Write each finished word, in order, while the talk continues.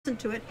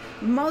to it.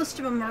 Most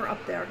of them are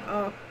up there.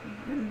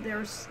 And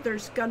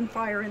there's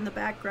gunfire in the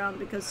background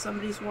because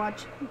somebody's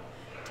watching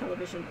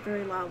television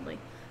very loudly.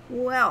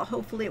 Well,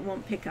 hopefully it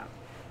won't pick up.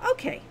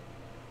 Okay.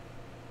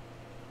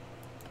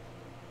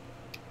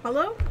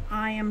 Hello,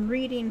 I am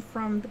reading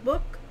from the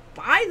book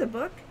by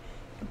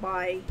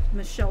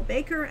Mishell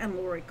Baker and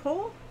Lori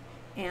Cole,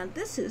 and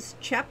this is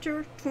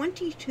chapter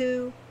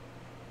 22,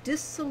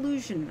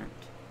 Disillusionment.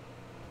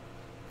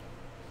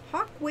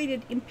 Hawk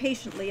waited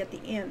impatiently at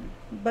the inn,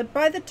 but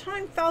by the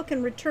time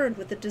Falcon returned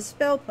with the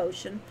dispel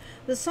potion,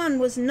 the sun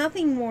was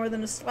nothing more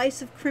than a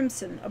slice of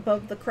crimson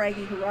above the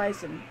craggy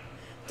horizon.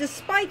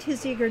 Despite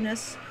his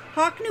eagerness,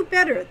 Hawk knew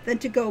better than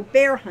to go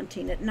bear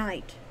hunting at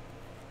night.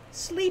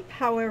 Sleep,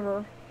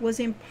 however, was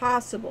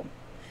impossible.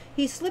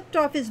 He slipped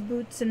off his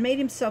boots and made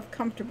himself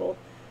comfortable,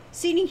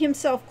 seating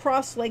himself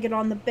cross-legged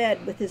on the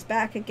bed with his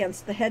back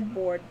against the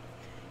headboard.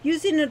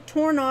 Using a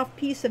torn-off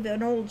piece of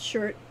an old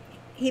shirt,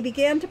 he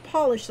began to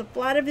polish the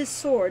flat of his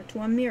sword to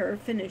a mirror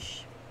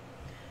finish.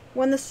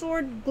 When the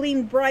sword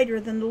gleamed brighter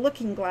than the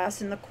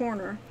looking-glass in the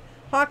corner,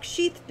 Hawk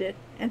sheathed it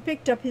and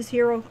picked up his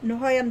hero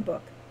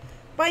handbook.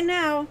 By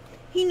now,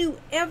 he knew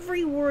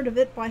every word of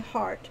it by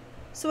heart,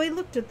 so he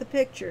looked at the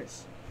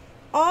pictures.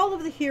 All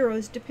of the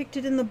heroes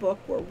depicted in the book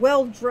were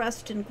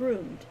well-dressed and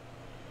groomed.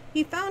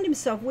 He found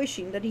himself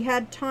wishing that he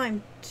had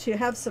time to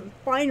have some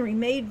finery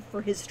made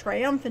for his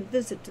triumphant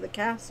visit to the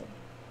castle.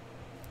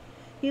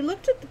 He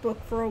looked at the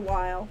book for a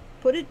while,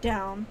 put it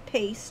down,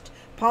 paced,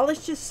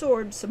 polished his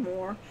sword some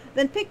more,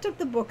 then picked up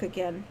the book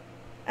again.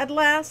 At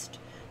last,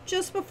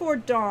 just before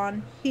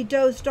dawn, he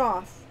dozed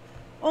off,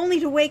 only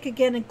to wake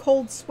again in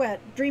cold sweat,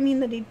 dreaming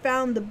that he'd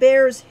found the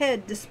bear's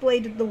head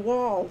displayed at the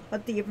wall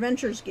at the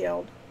Adventurers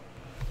Guild.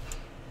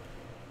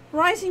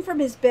 Rising from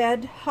his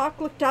bed,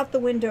 Hawk looked out the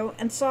window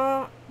and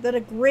saw that a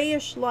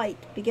grayish light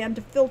began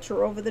to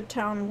filter over the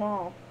town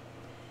wall.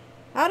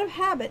 Out of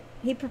habit,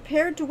 he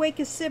prepared to wake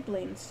his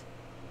siblings,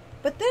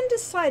 but then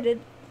decided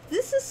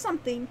this is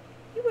something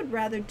he would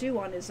rather do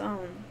on his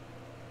own.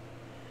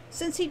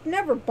 Since he'd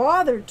never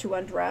bothered to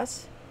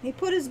undress, he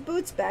put his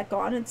boots back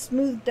on and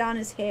smoothed down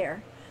his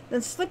hair,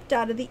 then slipped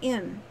out of the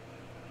inn.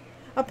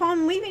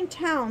 Upon leaving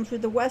town through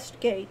the west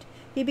gate,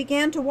 he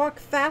began to walk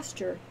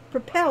faster,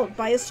 propelled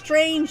by a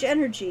strange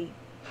energy.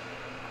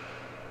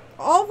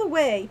 All the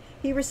way,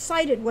 he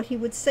recited what he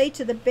would say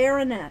to the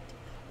baronet,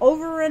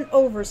 over and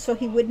over so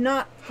he would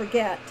not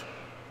forget.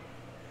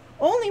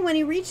 Only when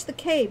he reached the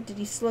cave did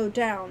he slow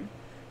down,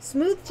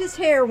 smoothed his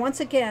hair once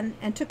again,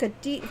 and took a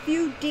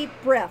few deep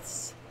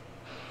breaths.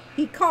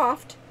 He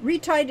coughed,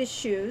 retied his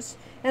shoes,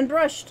 and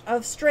brushed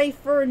a stray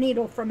fur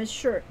needle from his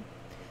shirt.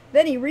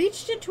 Then he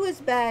reached into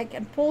his bag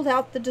and pulled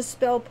out the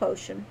dispel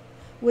potion,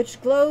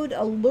 which glowed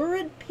a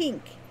lurid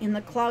pink in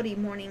the cloudy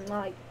morning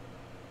light.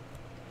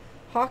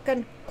 Hawk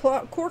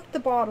uncorked the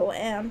bottle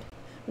and,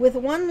 with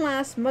one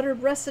last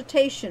muttered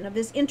recitation of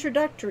his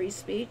introductory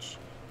speech,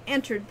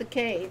 entered the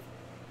cave,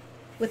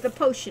 with the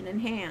potion in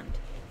hand.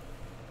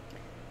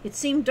 It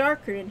seemed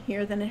darker in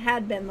here than it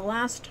had been the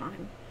last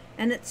time,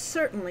 and it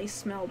certainly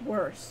smelled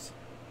worse.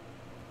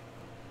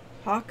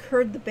 Hawk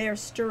heard the bear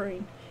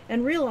stirring,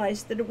 and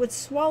realized that it would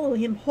swallow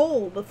him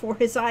whole before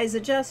his eyes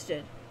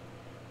adjusted.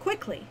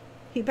 Quickly,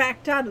 he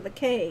backed out of the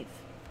cave.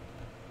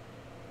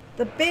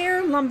 The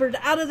bear lumbered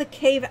out of the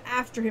cave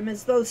after him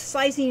as though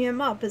sizing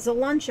him up as a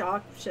lunch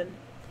option.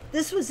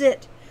 This was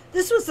it.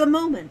 This was the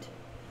moment.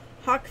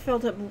 Hawk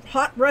felt a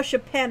hot rush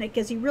of panic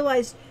as he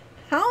realized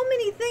how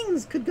many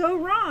things could go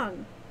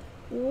wrong.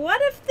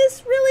 What if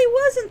this really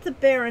wasn't the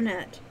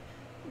baronet?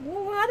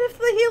 What if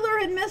the healer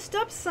had messed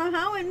up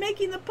somehow in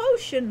making the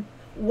potion?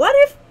 What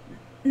if...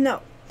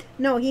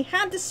 No, he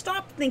had to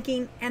stop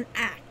thinking and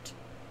act.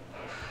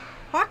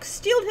 Hawk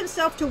steeled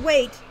himself to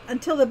wait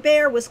until the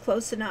bear was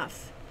close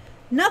enough.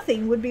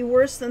 Nothing would be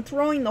worse than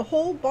throwing the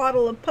whole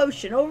bottle of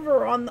potion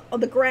over on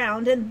the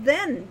ground and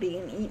then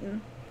being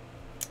eaten.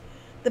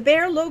 The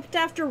bear loped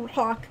after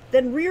Hawk,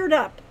 then reared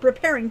up,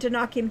 preparing to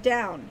knock him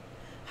down.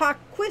 Hawk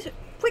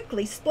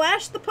quickly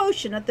splashed the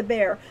potion at the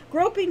bear,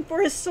 groping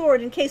for his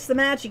sword in case the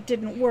magic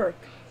didn't work.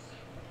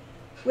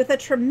 With a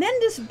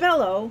tremendous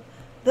bellow,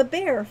 the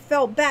bear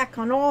fell back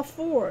on all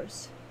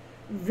fours.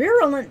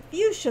 Virulent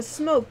fuchsia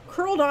smoke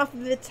curled off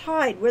of its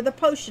hide where the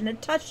potion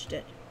had touched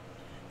it.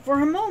 For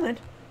a moment,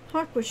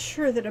 Hawk was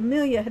sure that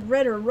Amelia had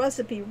read her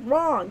recipe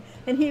wrong,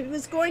 and he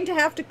was going to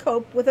have to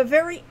cope with a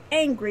very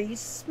angry,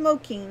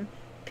 smoking,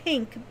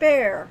 pink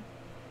bear.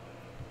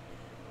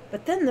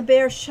 But then the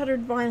bear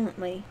shuddered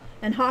violently,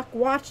 and Hawk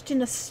watched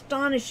in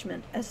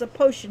astonishment as the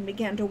potion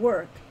began to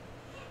work.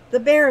 The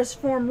bear's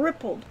form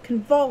rippled,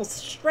 convulsed,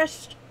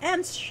 stretched,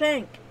 and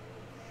shrank.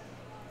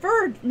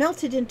 Fur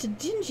melted into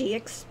dingy,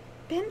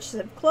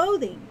 expensive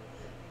clothing.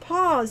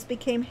 Paws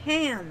became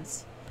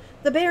hands.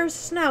 The bear's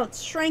snout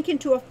shrank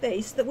into a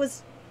face that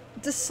was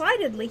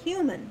decidedly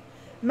human,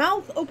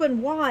 mouth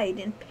open wide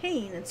in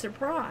pain and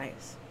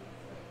surprise.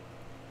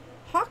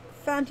 Hawk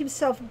found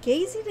himself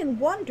gazing in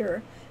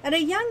wonder at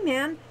a young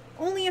man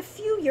only a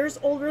few years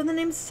older than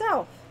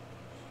himself.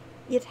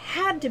 It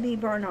had to be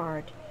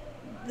Bernard.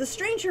 The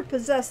stranger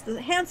possessed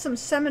the handsome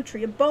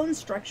symmetry of bone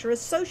structure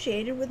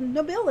associated with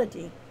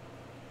nobility.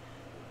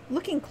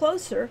 Looking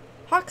closer,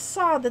 Hawk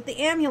saw that the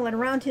amulet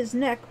around his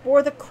neck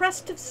bore the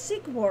crest of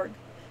Siegburg,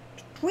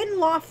 twin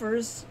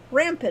loafers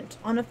rampant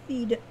on a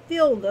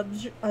field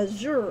of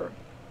azure.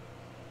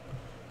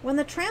 When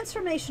the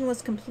transformation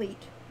was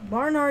complete,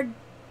 Barnard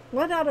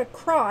let out a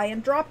cry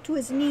and dropped to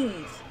his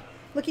knees,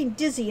 looking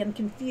dizzy and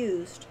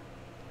confused.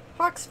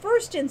 Hawk's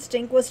first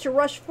instinct was to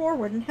rush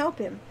forward and help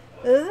him,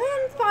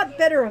 then thought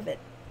better of it.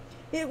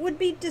 It would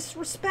be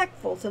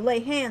disrespectful to lay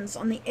hands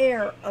on the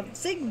heir of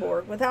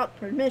Siegburg without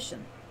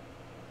permission.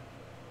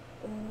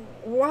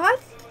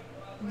 "What?"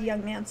 the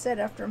young man said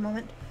after a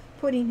moment,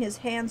 putting his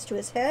hands to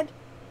his head.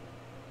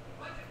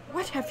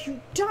 "What have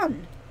you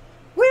done?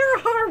 Where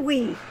are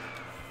we?"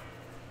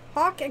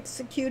 Hawk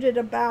executed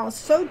a bow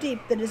so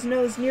deep that his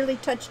nose nearly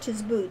touched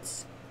his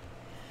boots.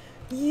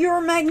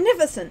 "You're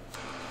magnificent!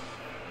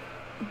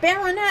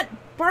 Baronet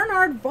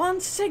Barnard von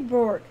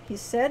Siegburg," he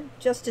said,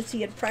 just as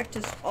he had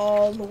practiced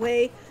all the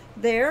way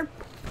there.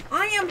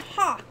 "I am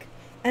Hawk,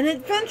 an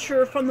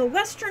adventurer from the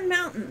western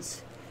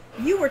mountains.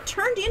 You were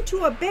turned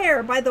into a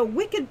bear by the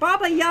wicked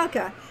Baba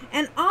Yaga,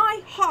 and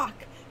I,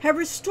 Hawk, have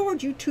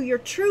restored you to your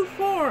true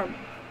form."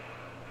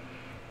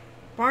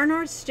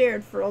 Barnard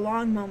stared for a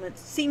long moment,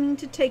 seeming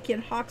to take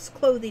in Hawk's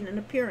clothing and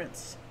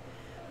appearance.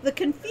 The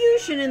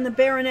confusion in the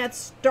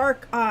baronet's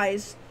dark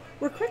eyes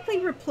were quickly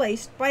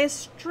replaced by a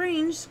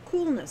strange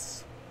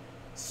coolness.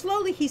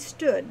 Slowly he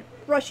stood,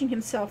 brushing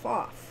himself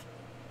off.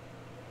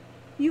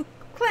 "You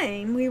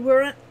claim we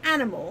were an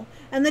animal,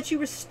 and that you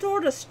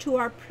restored us to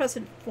our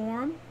present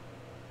form?"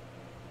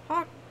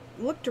 Hawk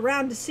looked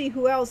around to see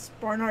who else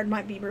Barnard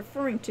might be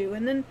referring to,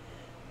 and then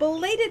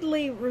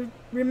belatedly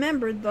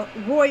remembered the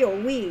royal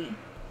we.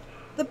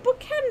 The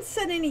book hadn't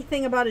said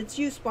anything about its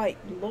use by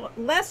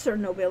lesser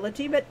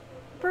nobility, but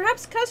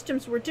perhaps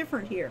customs were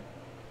different here.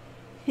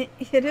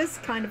 "It is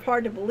kind of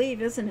hard to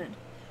believe, isn't it?"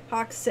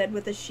 Hawk said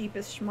with a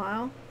sheepish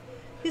smile.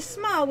 His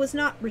smile was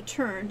not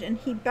returned, and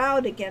he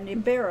bowed again,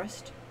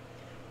 embarrassed.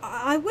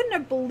 "I wouldn't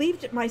have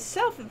believed it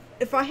myself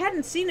if I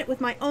hadn't seen it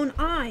with my own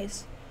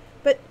eyes.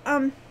 But,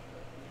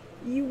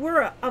 you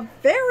were a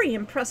very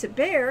impressive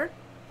bear."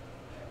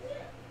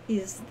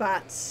 "Is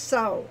that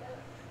so?"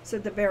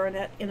 said the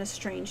baronet in a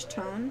strange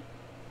tone.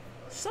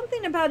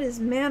 Something about his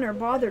manner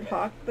bothered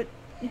Hawk, but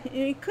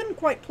he couldn't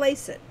quite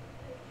place it.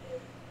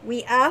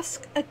 "We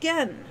ask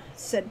again,"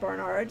 said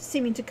Barnard,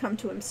 seeming to come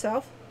to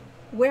himself.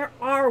 "Where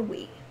are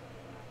we?"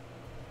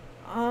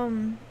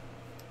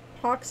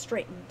 Hawk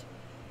straightened.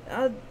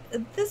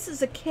 This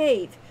is a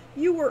cave.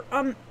 You were,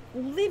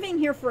 living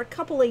here for a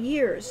couple of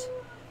years.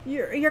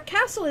 Your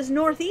castle is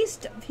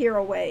northeast of here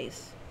a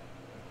ways."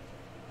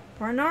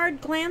 Barnard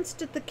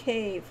glanced at the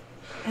cave,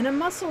 and a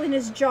muscle in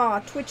his jaw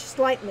twitched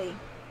slightly.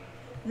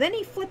 Then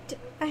he flipped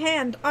a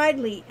hand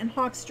idly in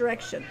Hawk's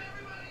direction.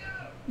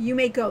 "You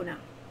may go now."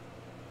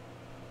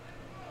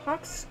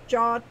 Hawk's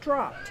jaw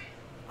dropped.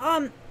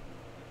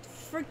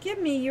 Forgive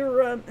me,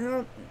 you're,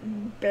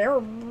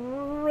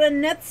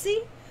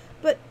 baronetcy?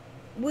 But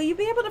will you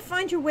be able to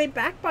find your way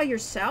back by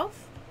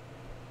yourself?"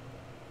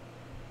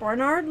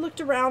 Barnard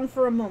looked around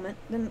for a moment,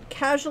 then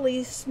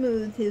casually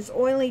smoothed his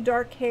oily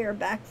dark hair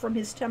back from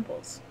his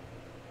temples.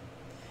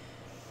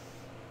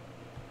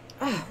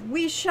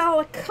 "We shall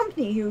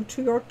accompany you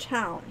to your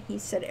town," he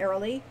said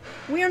airily.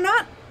 "We are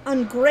not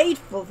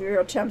ungrateful for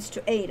your attempts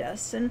to aid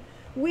us, and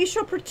we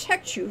shall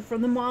protect you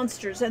from the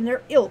monsters and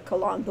their ilk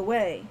along the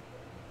way."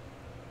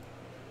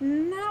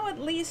 Now at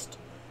least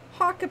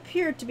Hawk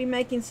appeared to be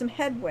making some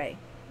headway.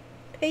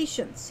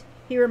 "Patience,"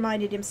 he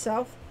reminded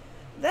himself.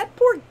 "That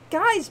poor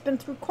guy's been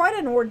through quite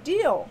an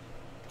ordeal."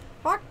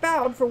 Hawk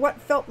bowed for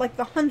what felt like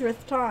the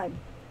 100th time.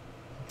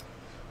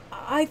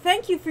 "I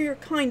thank you for your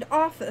kind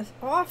offer,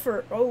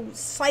 O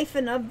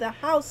siphon of the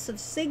house of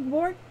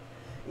Siegburg.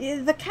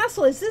 The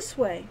castle is this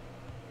way."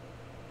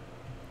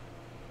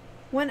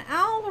 When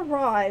Al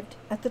arrived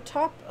at the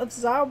top of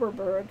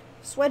Zauberberg,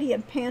 sweaty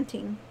and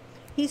panting,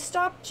 he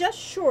stopped just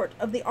short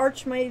of the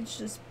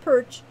Archmage's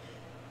porch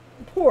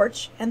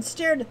and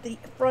stared at the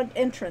front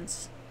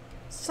entrance.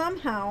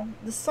 Somehow,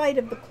 the sight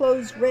of the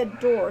closed red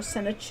door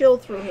sent a chill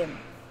through him.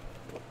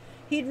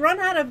 He'd run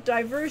out of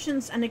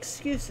diversions and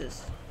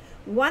excuses.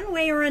 One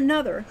way or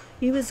another,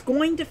 he was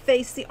going to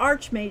face the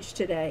Archmage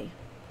today.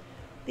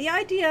 The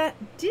idea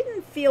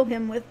didn't fill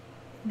him with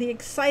the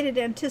excited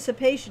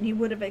anticipation he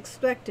would have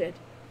expected.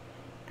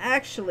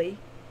 Actually,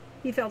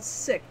 he felt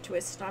sick to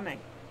his stomach.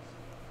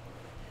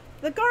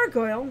 The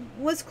gargoyle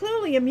was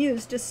clearly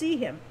amused to see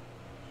him.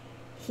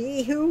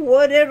 "He who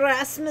would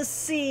Erasmus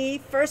see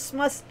first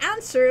must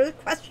answer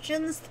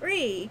questions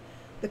 3,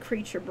 the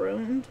creature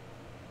boomed.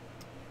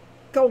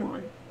 "Go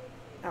on,"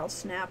 Al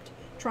snapped,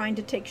 trying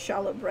to take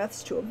shallow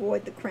breaths to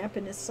avoid the cramp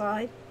in his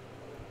side.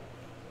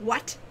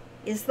 "What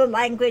is the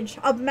language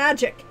of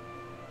magic?"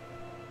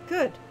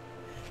 Good.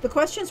 The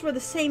questions were the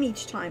same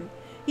each time.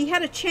 He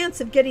had a chance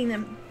of getting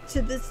them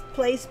to this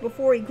place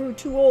before he grew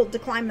too old to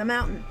climb the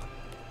mountain.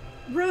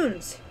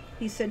 "Runes,"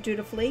 he said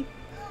dutifully.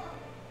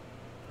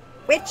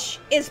 "Which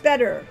is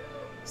better,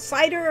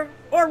 Cider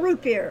or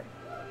root beer?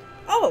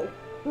 Oh,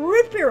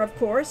 root beer, of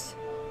course,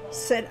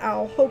 said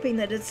Owl, hoping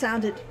that it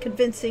sounded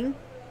convincing.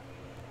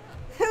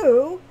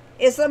 Who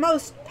is the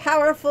most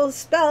powerful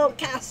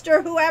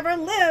spellcaster who ever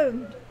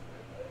lived?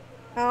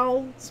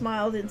 Owl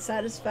smiled in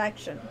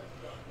satisfaction.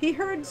 He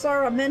heard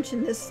Zara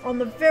mention this on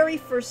the very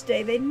first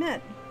day they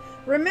met.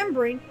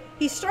 Remembering,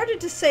 he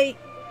started to say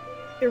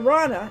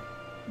Irana,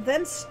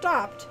 then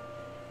stopped,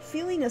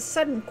 feeling a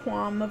sudden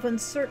qualm of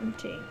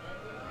uncertainty.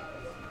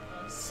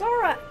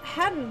 Zara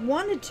hadn't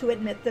wanted to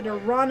admit that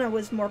Irana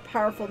was more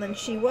powerful than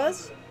she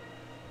was.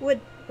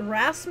 Would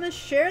Erasmus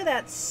share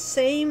that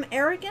same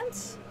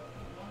arrogance?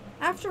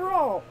 After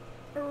all,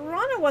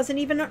 Irana wasn't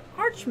even an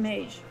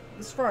archmage,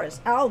 as far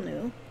as Al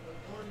knew.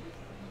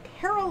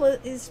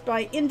 Paralyzed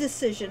by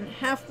indecision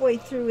halfway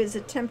through his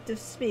attempt to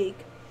speak,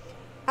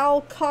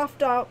 Al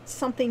coughed out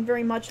something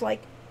very much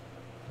like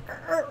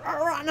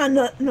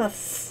Irana.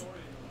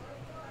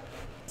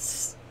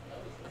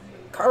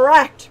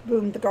 Correct,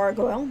 boomed the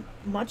gargoyle,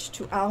 much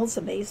to Al's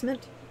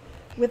amazement.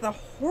 With a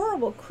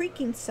horrible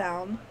creaking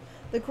sound,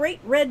 the great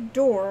red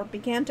door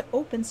began to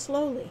open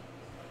slowly.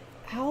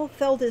 Al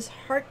felt his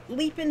heart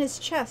leap in his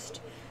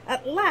chest.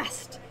 At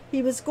last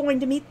he was going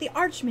to meet the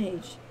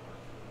archmage.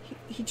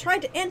 He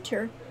tried to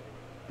enter,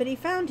 but he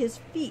found his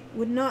feet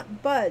would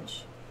not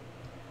budge.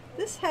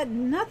 This had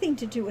nothing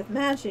to do with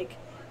magic,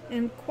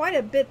 and quite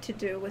a bit to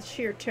do with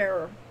sheer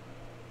terror.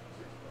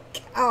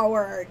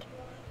 Coward,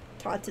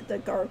 taunted the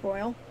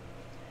gargoyle.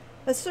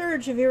 A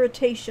surge of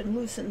irritation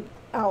loosened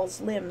Al's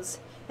limbs,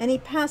 and he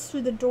passed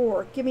through the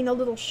door, giving a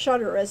little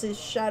shudder as his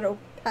shadow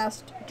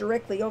passed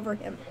directly over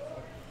him.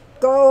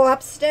 Go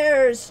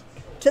upstairs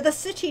to the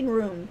sitting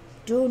room.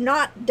 Do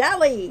not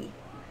dally,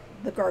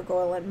 the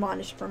gargoyle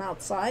admonished from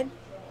outside.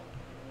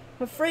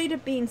 Afraid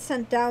of being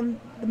sent down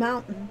the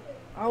mountain,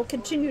 Al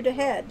continued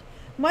ahead,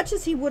 much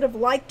as he would have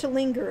liked to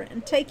linger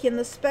and take in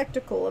the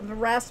spectacle of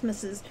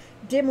Erasmus's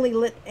dimly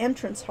lit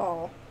entrance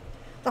hall.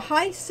 The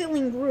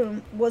high-ceilinged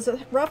room was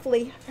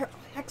roughly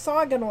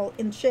hexagonal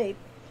in shape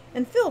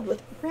and filled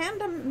with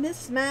random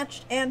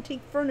mismatched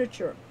antique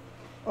furniture,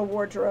 a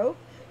wardrobe,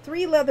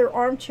 3 leather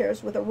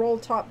armchairs with a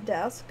roll-top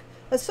desk,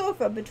 a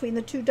sofa between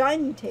the 2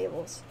 dining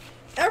tables.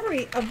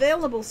 Every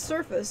available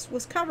surface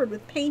was covered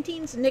with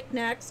paintings,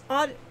 knickknacks,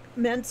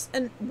 oddments,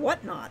 and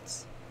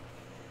whatnots.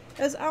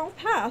 As Al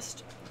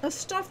passed, a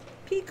stuffed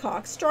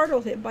peacock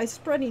startled him by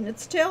spreading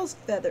its tail's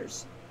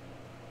feathers.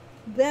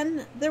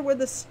 Then there were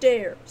the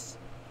stairs.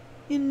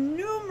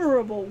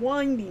 Innumerable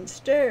winding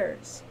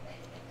stairs.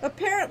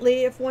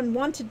 Apparently, if one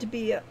wanted to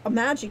be a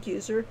magic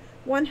user,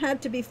 one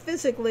had to be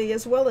physically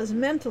as well as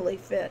mentally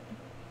fit.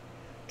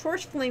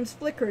 Torch flames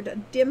flickered a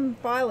dim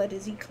violet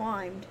as he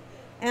climbed,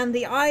 and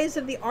the eyes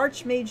of the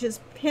archmage's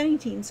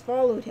paintings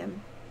followed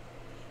him.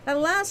 At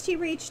last he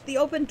reached the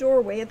open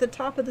doorway at the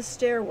top of the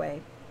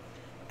stairway,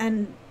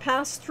 and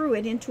passed through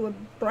it into a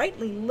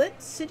brightly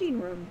lit sitting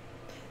room.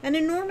 An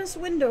enormous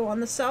window on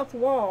the south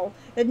wall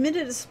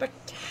admitted a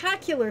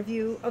spectacular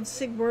view of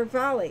Siegburg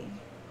Valley.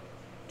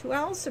 To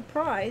Al's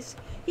surprise,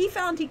 he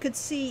found he could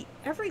see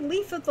every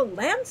leaf of the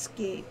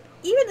landscape,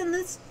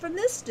 even from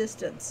this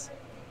distance.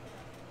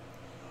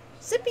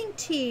 Sipping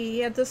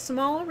tea at the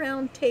small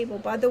round table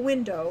by the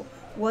window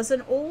was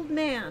an old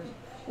man,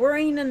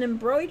 wearing an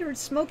embroidered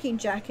smoking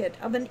jacket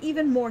of an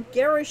even more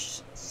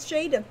garish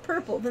shade of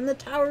purple than the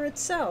tower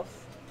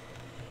itself.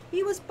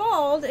 He was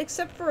bald,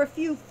 except for a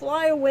few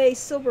fly-away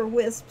silver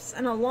wisps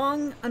and a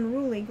long,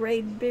 unruly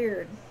gray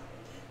beard.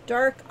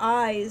 Dark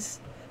eyes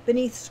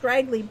beneath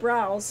scraggly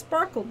brows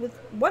sparkled with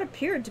what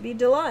appeared to be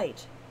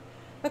delight.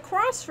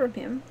 Across from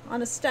him,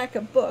 on a stack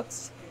of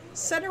books,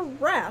 sat a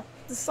rat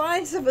the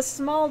size of a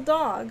small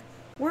dog,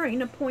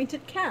 wearing a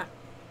pointed cap.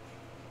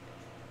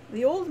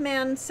 The old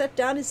man set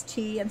down his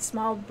tea and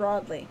smiled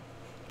broadly.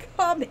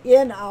 "Come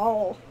in,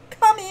 Owl.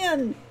 Come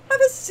in.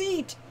 Have a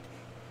seat."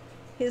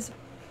 His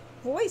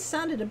voice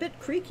sounded a bit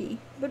creaky,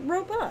 but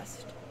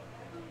robust.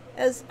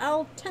 As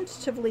Owl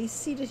tentatively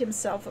seated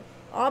himself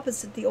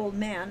opposite the old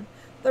man,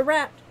 the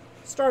rat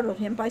startled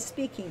him by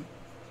speaking.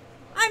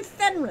 "I'm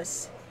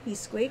Fenris," he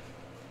squeaked,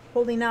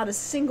 holding out a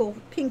single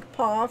pink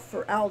paw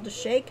for Owl to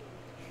shake.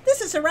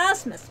 "This is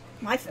Erasmus,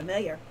 my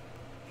familiar."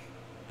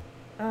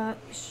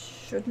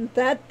 Shouldn't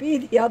that be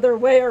the other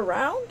way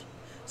around?"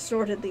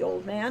 snorted the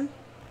old man.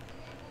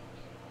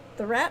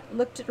 The rat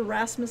looked at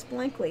Erasmus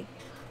blankly.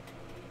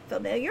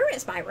 "Familiar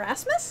is my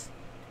Erasmus?"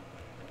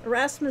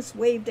 Erasmus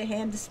waved a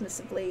hand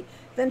dismissively,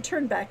 then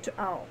turned back to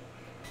Owl.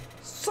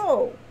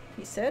 "So,"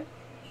 he said,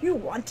 "you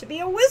want to be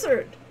a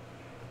wizard."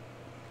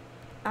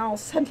 Owl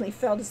suddenly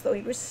felt as though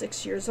he was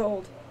 6 years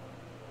old.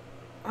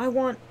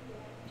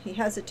 He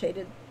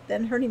hesitated,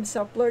 then heard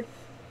himself blurt,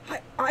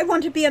 I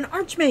want to be an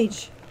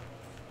archmage."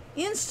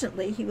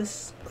 Instantly he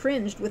was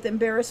cringed with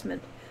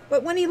embarrassment,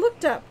 but when he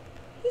looked up,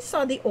 he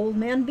saw the old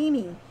man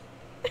beaming.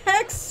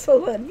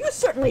 "Excellent! You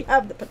certainly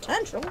have the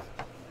potential."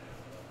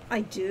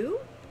 "I do?"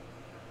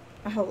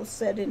 Owl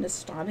said in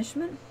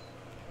astonishment.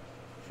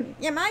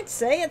 "You might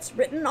say it's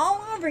written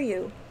all over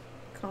you,"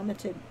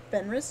 commented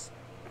Fenris.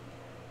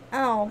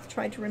 Al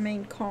tried to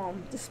remain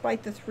calm,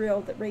 despite the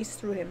thrill that raced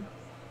through him.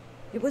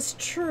 It was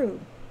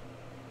true.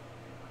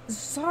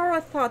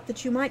 Zara thought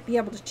that you might be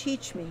able to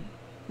teach me,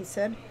 he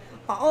said.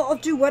 I'll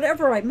do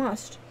whatever I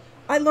must.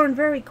 I learn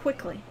very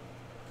quickly.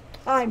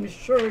 I'm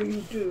sure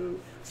you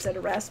do, said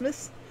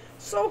Erasmus.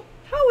 So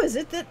how is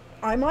it that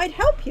I might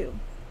help you?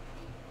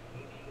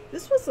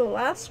 This was the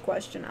last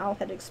question Al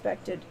had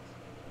expected.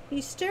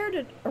 He stared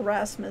at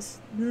Erasmus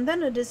and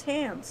then at his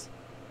hands.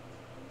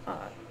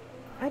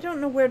 I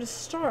don't know where to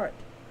start,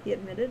 he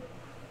admitted.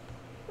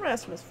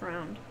 Erasmus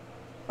frowned.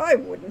 I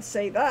wouldn't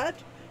say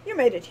that. You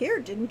made it here,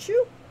 didn't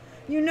you?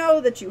 You know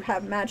that you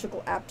have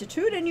magical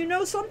aptitude, and you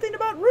know something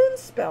about rune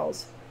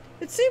spells.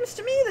 It seems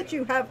to me that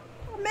you have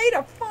made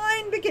a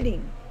fine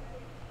beginning.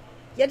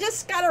 You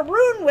just gotta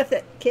rune with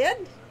it,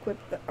 kid,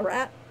 quipped the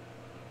rat.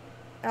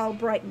 Al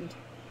brightened.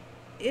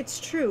 It's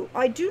true,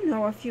 I do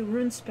know a few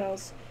rune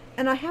spells,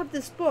 and I have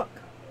this book.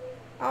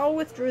 Al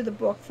withdrew the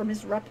book from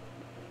his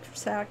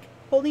rucksack,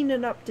 holding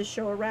it up to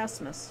show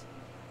Erasmus.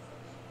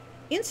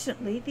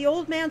 Instantly, the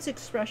old man's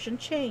expression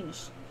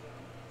changed.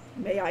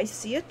 May I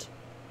see it?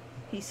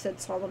 He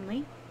said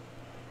solemnly.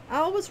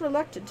 Al was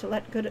reluctant to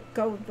let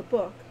go of the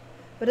book,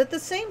 but at the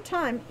same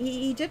time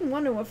he didn't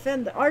want to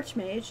offend the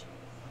Archmage.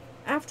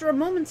 After a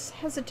moment's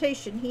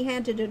hesitation, he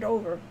handed it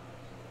over.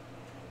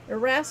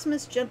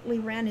 Erasmus gently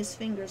ran his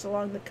fingers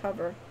along the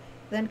cover,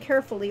 then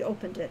carefully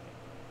opened it.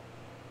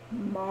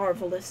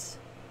 Marvelous,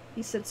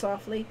 he said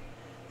softly.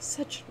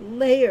 Such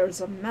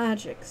layers of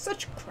magic,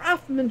 such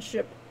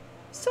craftsmanship,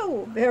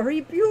 so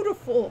very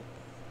beautiful.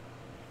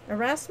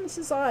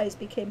 Erasmus's eyes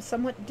became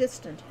somewhat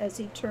distant as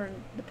he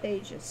turned the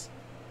pages.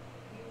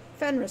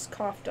 Fenris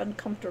coughed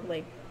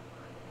uncomfortably.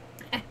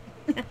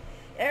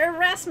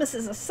 Erasmus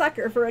is a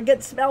sucker for a good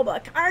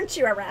spellbook, aren't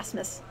you,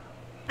 Erasmus?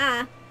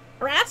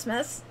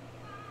 Erasmus?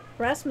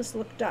 Erasmus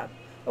looked up,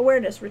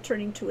 awareness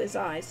returning to his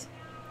eyes.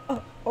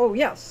 Oh,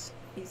 yes,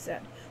 he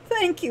said.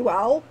 Thank you,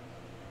 Al.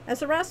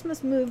 As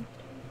Erasmus moved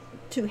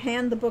to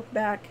hand the book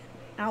back,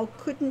 Al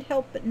couldn't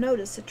help but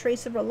notice a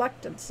trace of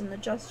reluctance in the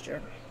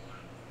gesture.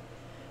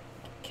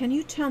 Can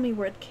you tell me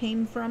where it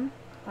came from?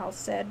 Al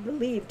said,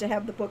 relieved to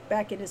have the book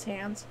back in his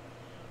hands.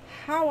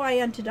 How I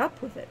ended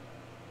up with it.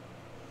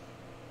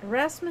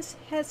 Erasmus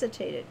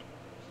hesitated.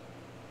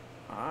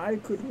 I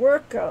could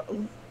work a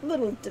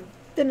little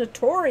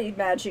divinatory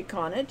magic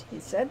on it, he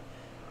said.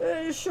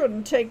 It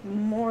shouldn't take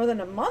more than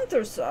a month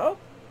or so.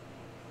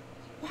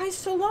 Why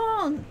so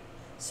long?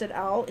 Said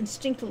Al,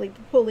 instinctively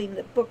pulling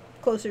the book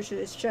closer to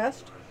his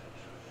chest.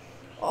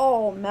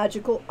 All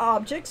magical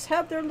objects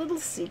have their little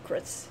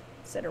secrets,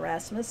 said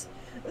Erasmus.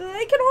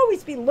 They can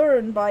always be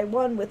learned by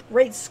one with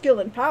great skill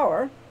and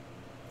power.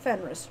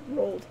 Fenris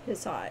rolled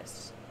his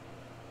eyes.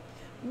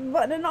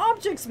 But an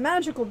object's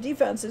magical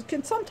defenses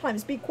can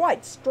sometimes be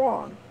quite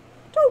strong.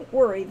 Don't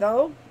worry,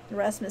 though,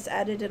 Erasmus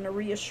added in a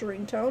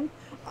reassuring tone.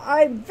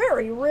 I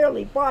very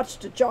rarely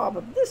botched a job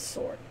of this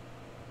sort.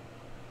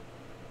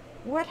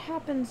 What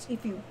happens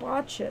if you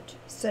botch it?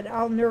 Said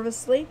Al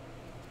nervously.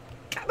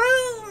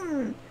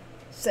 Kaboom!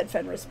 Said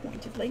Fenris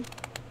pointedly.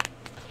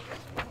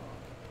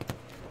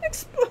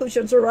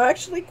 Explosions are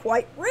actually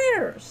quite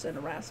rare, said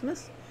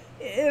Erasmus.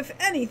 If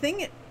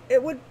anything,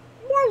 it would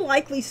more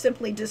likely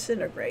simply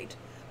disintegrate.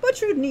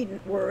 But you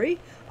needn't worry.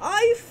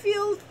 I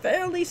feel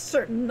fairly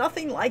certain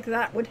nothing like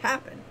that would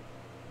happen.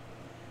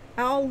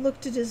 Al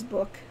looked at his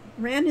book,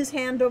 ran his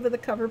hand over the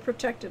cover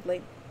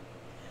protectively.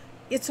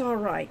 It's all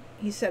right,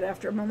 he said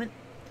after a moment.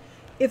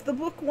 If the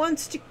book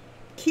wants to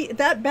keep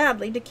that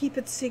badly to keep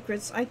its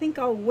secrets, I think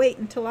I'll wait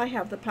until I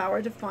have the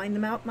power to find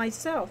them out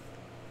myself.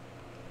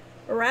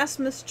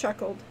 Erasmus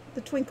chuckled,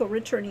 the twinkle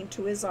returning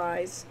to his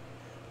eyes.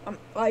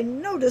 I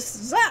noticed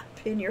Zap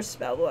in your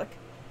spellbook,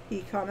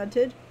 he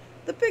commented.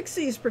 The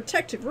Pixie's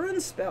protective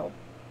rune spell.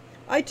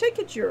 I take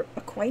it you're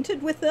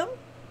acquainted with them?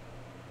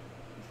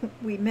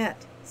 We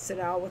met, said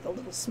Al with a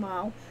little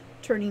smile,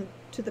 turning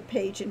to the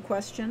page in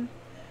question.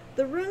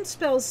 The rune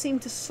spells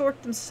seemed to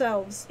sort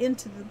themselves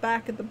into the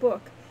back of the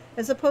book,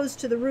 as opposed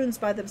to the runes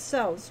by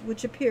themselves,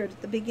 which appeared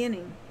at the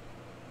beginning.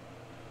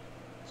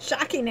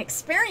 Shocking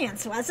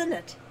experience, wasn't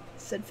it?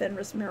 Said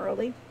Fenris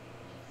merrily.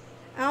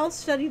 Al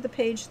studied the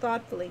page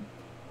thoughtfully.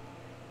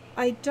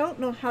 I don't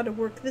know how to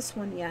work this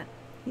one yet,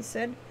 he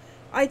said.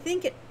 I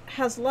think it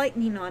has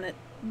lightning on it,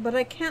 but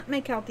I can't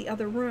make out the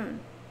other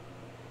rune.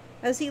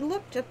 As he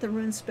looked at the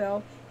rune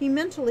spell, he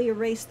mentally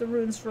erased the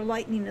runes for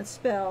lightning and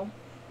spell,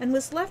 and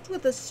was left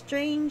with a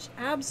strange,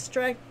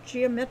 abstract,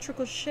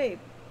 geometrical shape.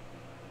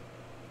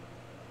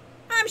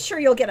 I'm sure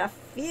you'll get a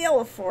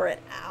feel for it,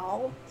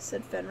 Al,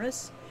 said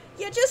Fenris.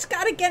 You just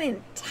gotta get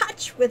in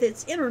touch with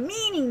its inner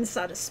meaning,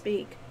 so to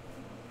speak.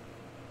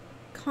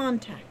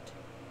 Contact.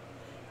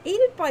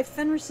 Aided by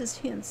Fenris's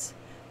hints,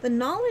 the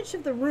knowledge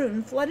of the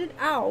rune flooded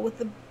Al with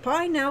the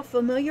by now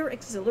familiar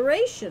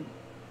exhilaration.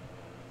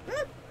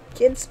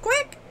 Kid's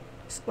quick,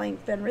 exclaimed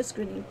Fenris,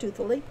 grinning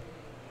toothily.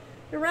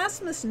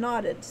 Erasmus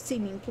nodded,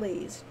 seeming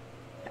pleased.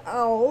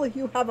 Al,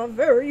 you have a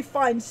very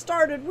fine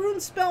start at rune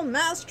spell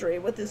mastery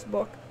with this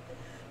book.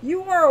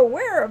 You are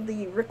aware of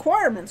the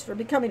requirements for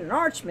becoming an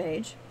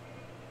archmage.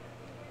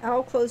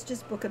 Al closed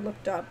his book and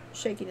looked up,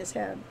 shaking his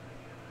head.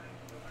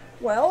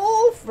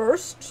 Well,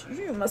 first,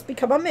 you must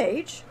become a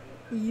mage.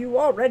 You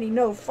already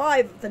know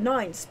 5 of the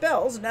 9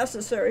 spells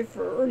necessary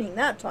for earning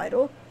that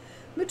title.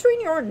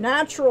 Between your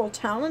natural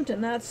talent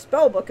and that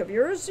spell book of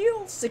yours,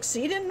 you'll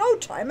succeed in no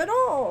time at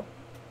all.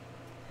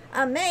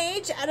 A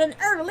mage at an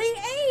early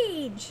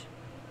age!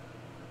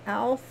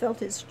 Al felt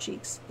his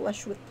cheeks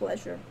flush with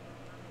pleasure.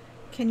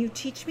 Can you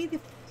teach me the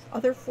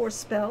other 4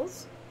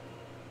 spells?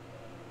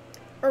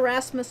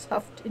 Erasmus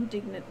huffed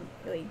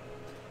indignantly.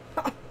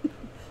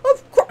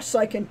 Of course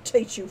I can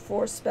teach you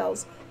 4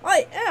 spells.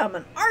 I am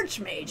an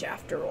archmage,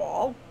 after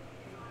all.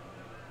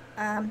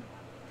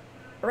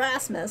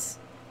 Erasmus,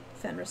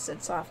 Fenris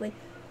said softly,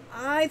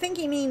 I think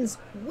he means,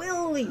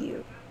 will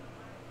you?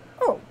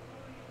 Oh,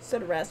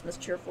 said Erasmus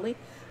cheerfully.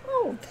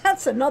 Oh,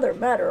 that's another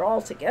matter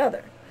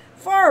altogether.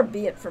 Far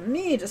be it from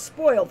me to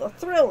spoil the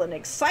thrill and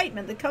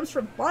excitement that comes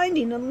from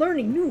finding and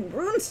learning new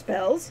rune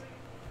spells.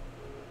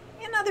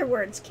 In other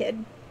words,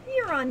 kid,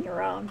 you're on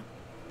your own.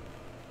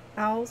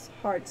 Al's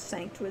heart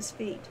sank to his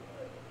feet.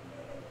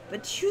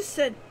 But you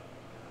said...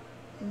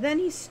 Then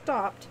he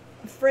stopped,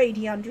 afraid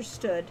he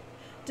understood.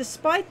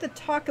 Despite the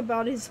talk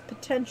about his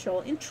potential,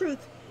 in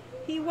truth,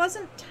 he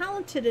wasn't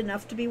talented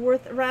enough to be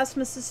worth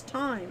Erasmus's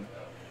time.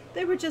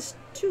 They were just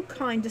too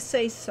kind to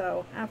say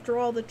so, after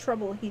all the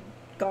trouble he'd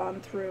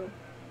gone through.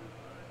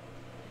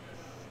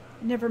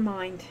 Never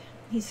mind,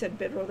 he said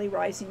bitterly,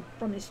 rising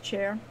from his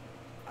chair.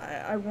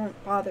 I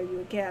won't bother you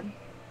again.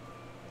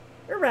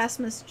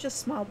 Erasmus just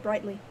smiled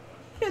brightly.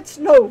 It's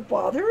no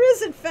bother,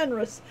 is it,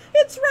 Fenris?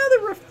 It's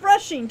rather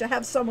refreshing to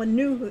have someone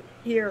new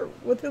here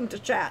with whom to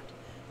chat.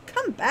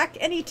 Come back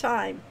any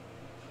time.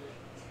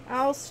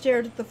 Al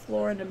stared at the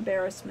floor in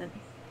embarrassment.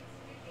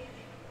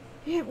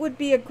 It would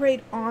be a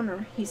great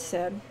honor, he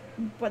said,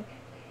 but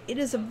it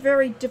is a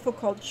very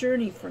difficult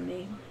journey for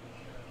me,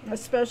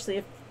 especially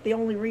if the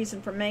only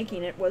reason for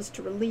making it was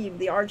to relieve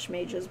the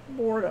Archmage's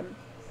boredom.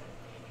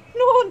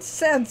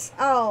 Nonsense,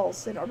 Al,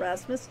 said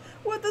Erasmus.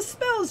 With the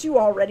spells you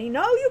already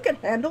know, you can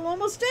handle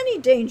almost any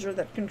danger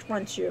that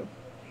confronts you.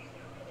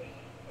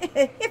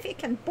 If you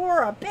can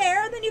bore a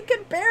bear, then you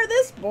can bear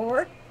this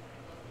boar.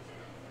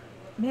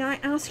 May I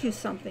ask you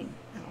something?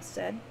 Al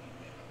said.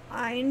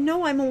 I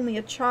know I'm only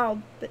a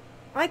child, but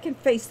I can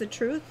face the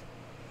truth.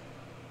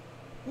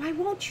 Why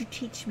won't you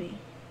teach me?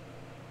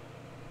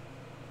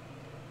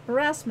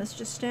 Erasmus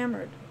just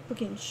stammered,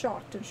 looking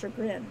shocked and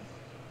chagrined.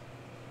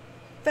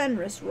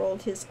 Fenris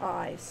rolled his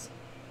eyes.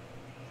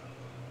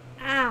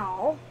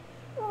 Al,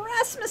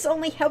 Erasmus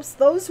only helps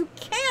those who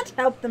can't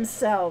help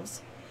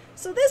themselves,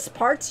 so this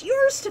part's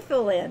yours to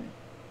fill in.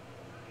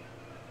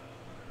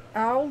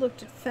 Al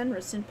looked at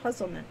Fenris in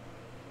puzzlement.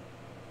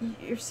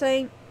 You're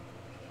saying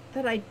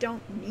that I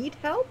don't need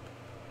help?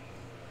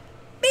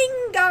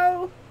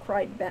 Bingo!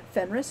 Cried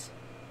Fenris.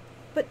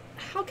 But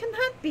how can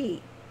that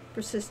be?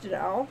 Persisted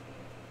Al.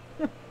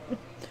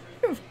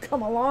 You've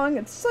come along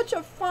at such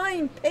a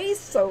fine pace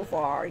so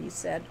far, he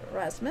said,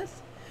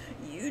 Erasmus.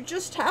 You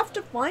just have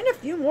to find a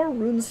few more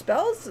rune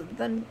spells, and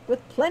then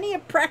with plenty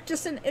of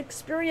practice and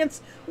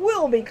experience,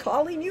 we'll be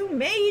calling you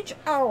Mage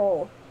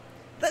Owl.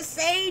 The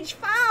Sage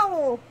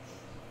Fowl!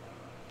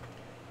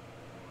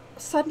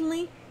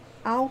 Suddenly,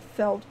 Al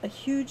felt a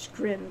huge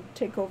grin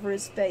take over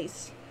his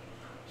face.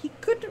 He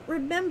couldn't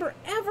remember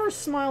ever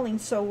smiling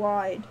so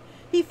wide.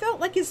 He felt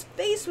like his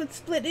face would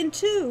split in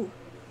two.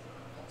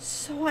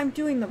 So I'm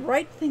doing the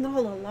right thing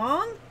all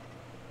along?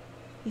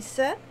 He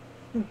said.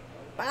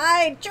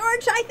 By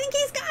George, I think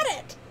he's got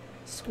it,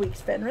 squeaked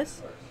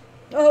Fenris.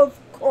 Of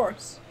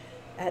course,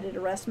 added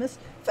Erasmus.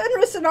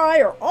 Fenris and I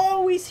are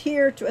always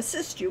here to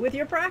assist you with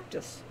your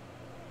practice.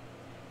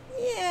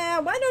 Yeah,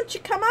 why don't you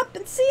come up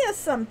and see us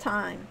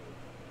sometime?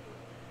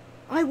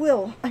 I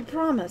will, I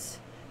promise,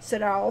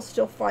 said Al,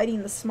 still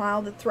fighting the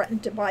smile that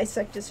threatened to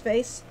bisect his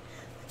face.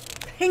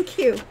 Thank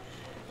you.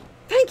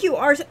 Thank you,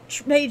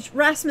 Archmage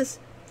Rasmus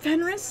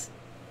Fenris.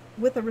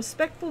 With a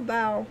respectful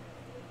bow,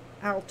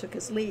 Al took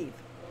his leave.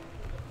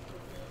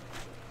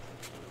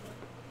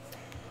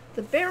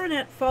 The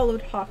baronet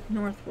followed Hawk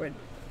northward,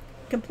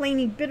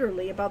 complaining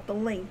bitterly about the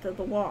length of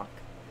the walk.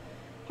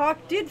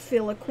 Hawk did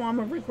feel a qualm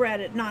of regret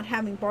at not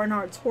having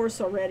Barnard's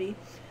horse already,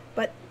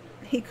 but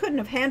he couldn't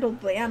have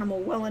handled the animal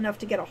well enough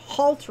to get a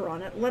halter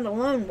on it, let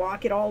alone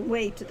walk it all the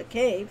way to the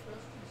cave.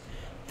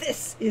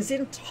 This is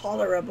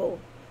intolerable,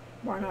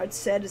 Barnard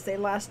said as they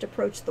last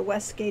approached the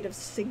west gate of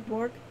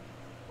Siegburg.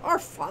 Our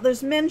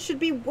father's men should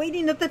be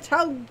waiting at the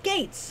town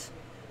gates.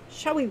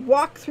 Shall we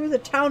walk through the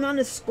town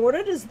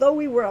unescorted as though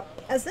we were a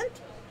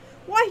peasant?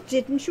 Why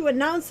didn't you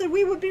announce that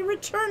we would be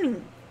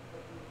returning?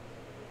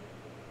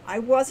 I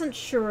wasn't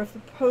sure if the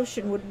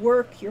potion would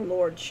work, your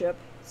lordship,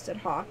 said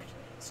Hawk,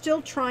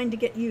 still trying to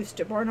get used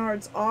to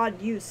Barnard's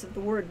odd use of the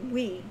word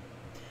we.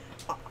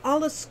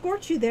 I'll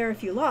escort you there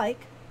if you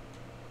like.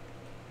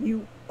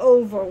 You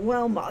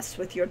overwhelm us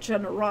with your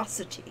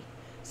generosity,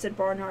 said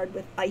Barnard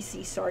with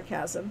icy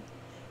sarcasm.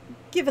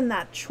 Given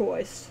that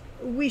choice,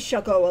 we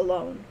shall go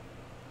alone.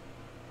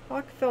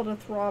 Hawk felt a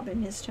throb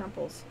in his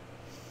temples.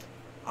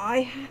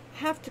 I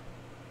have to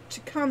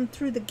to come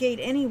through the gate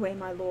anyway,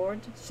 my lord,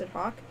 said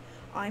Hawk.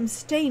 I'm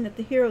staying at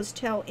the Hero's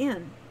Tell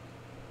Inn.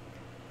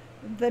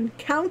 Then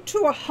count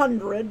to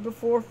 100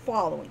 before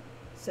following,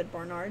 said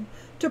Barnard,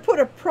 to put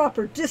a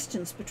proper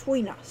distance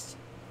between us.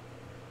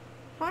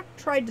 Hawk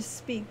tried to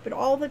speak, but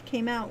all that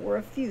came out were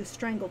a few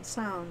strangled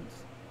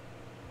sounds.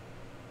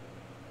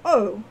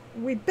 Oh,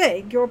 we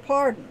beg your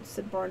pardon,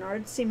 said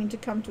Barnard, seeming to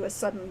come to a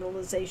sudden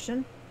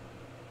realization.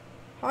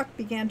 Hawk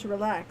began to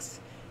relax,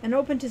 and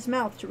opened his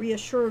mouth to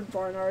reassure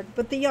Barnard,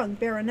 but the young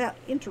baronet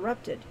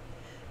interrupted.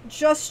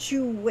 Just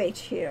you wait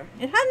here.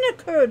 It hadn't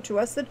occurred to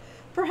us that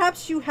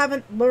perhaps you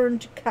haven't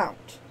learned to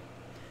count.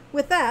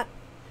 With that,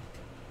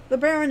 the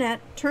baronet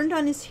turned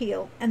on his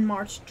heel and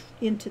marched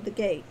into the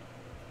gate.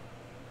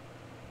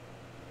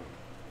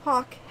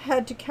 Hawk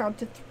had to count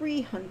to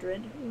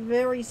 300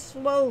 very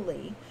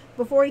slowly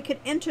before he could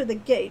enter the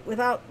gate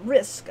without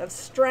risk of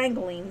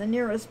strangling the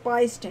nearest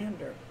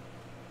bystander.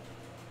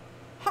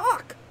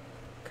 Hawk!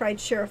 Cried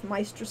Sheriff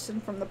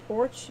Meisterson from the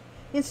porch.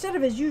 Instead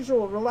of his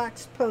usual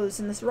relaxed pose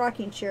in this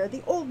rocking chair,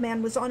 the old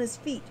man was on his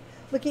feet,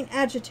 looking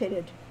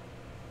agitated.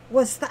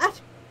 Was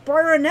that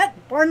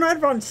Baronet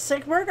Barnard von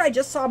Siegburg I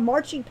just saw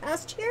marching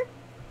past here?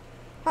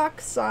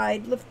 Hawk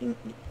sighed, lifting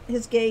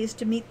his gaze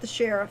to meet the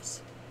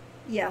sheriff's.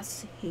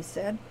 Yes, he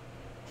said.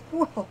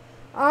 Well,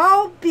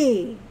 I'll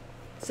be,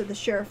 said the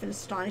sheriff in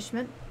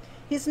astonishment.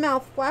 His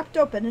mouth flapped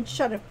open and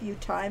shut a few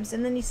times,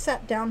 and then he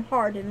sat down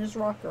hard in his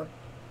rocker.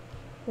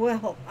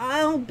 Well,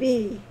 I'll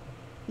be,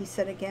 he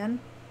said again.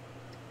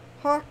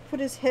 Hawk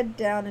put his head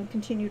down and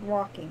continued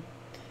walking.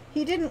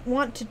 He didn't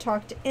want to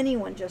talk to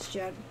anyone just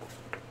yet.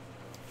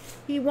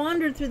 He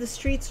wandered through the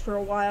streets for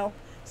a while,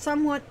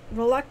 somewhat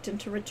reluctant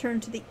to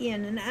return to the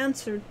inn, and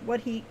answered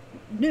what he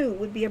knew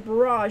would be a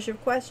barrage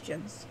of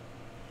questions.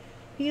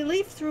 He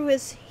leafed through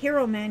his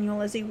hero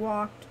manual as he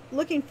walked,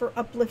 looking for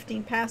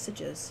uplifting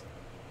passages.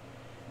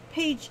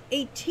 Page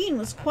 18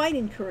 was quite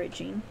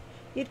encouraging.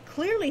 It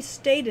clearly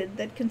stated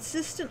that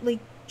consistently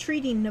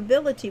treating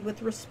nobility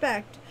with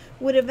respect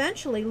would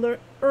eventually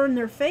earn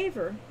their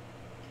favor.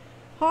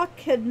 Hawk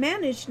had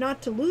managed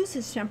not to lose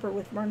his temper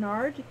with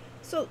Barnard,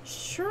 so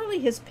surely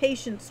his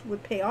patience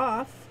would pay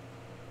off.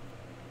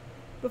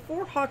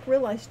 Before Hawk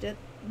realized it,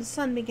 the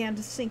sun began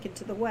to sink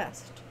into the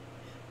west.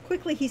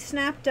 Quickly he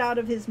snapped out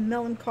of his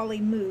melancholy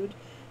mood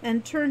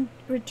and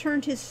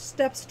returned his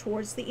steps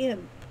towards the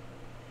inn.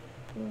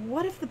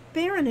 What if the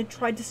Baron had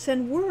tried to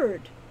send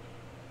word?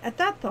 At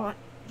that thought,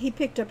 he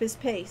picked up his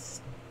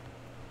pace.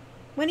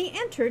 When he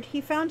entered, he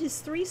found his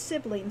 3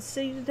 siblings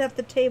seated at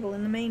the table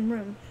in the main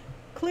room,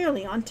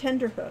 clearly on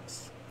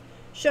tenterhooks.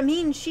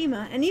 Shamin,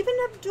 Shima, and even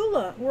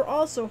Abdullah were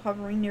also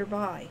hovering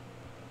nearby.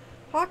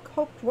 Hawk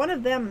hoped one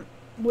of them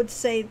would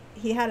say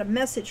he had a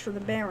message for the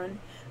Baron,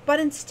 but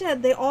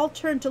instead they all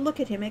turned to look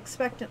at him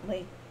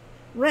expectantly.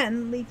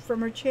 Wren leaped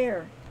from her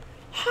chair.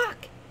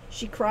 Hawk!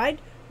 She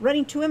cried,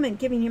 running to him and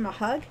giving him a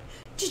hug.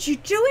 Did you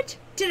do it?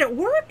 Did it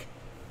work?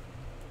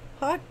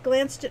 Hawk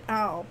glanced at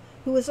Owl,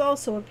 who was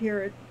also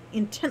appeared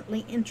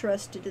intently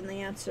interested in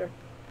the answer.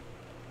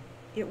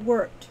 It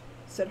worked,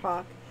 said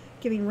Hawk,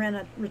 giving Wren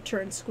a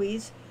return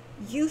squeeze.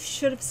 You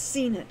should have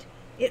seen it.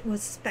 It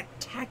was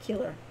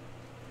spectacular.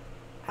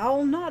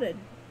 Owl nodded,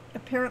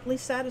 apparently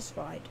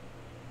satisfied.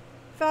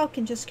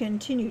 Falcon just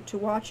continued to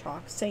watch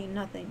Hawk, saying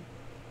nothing.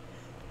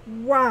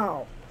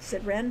 Wow,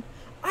 said Wren.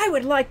 I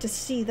would like to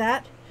see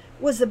that.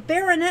 Was the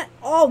Baronet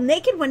all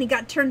naked when he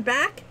got turned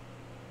back?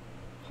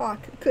 Hawk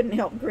couldn't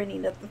help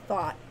grinning at the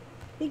thought.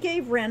 He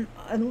gave Wren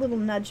a little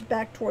nudge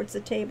back towards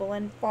the table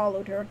and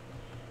followed her.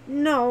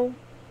 No,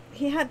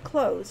 he had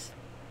clothes.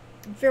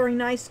 Very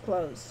nice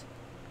clothes.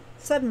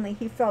 Suddenly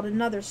he felt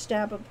another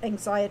stab of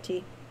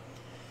anxiety.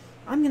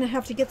 I'm going to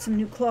have to get some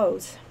new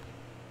clothes.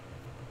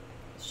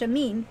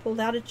 Shamin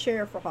pulled out a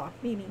chair for Hawk,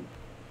 beaming.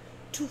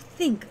 To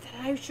think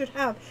that I should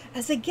have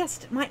as a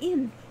guest at my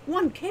inn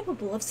one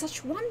capable of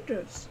such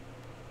wonders.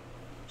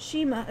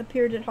 Shima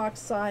appeared at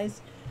Hawk's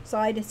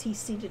side as he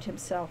seated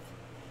himself.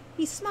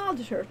 He smiled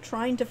at her,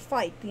 trying to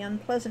fight the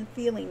unpleasant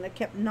feeling that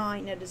kept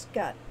gnawing at his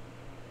gut.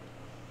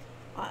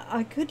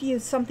 I could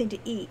use something to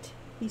eat,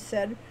 he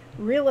said,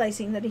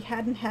 realizing that he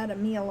hadn't had a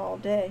meal all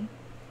day.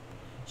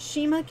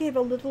 Shima gave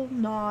a little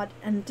nod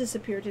and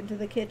disappeared into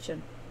the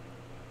kitchen.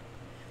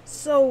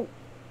 So,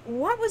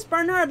 what was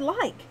Barnard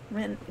like?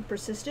 Wren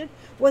persisted.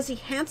 Was he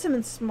handsome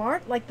and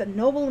smart, like the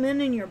nobleman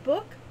in your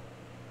book?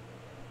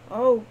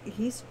 Oh,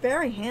 he's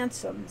very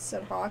handsome,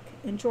 said Hawk,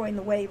 enjoying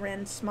the way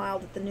Wren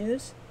smiled at the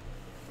news.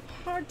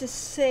 Hard to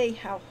say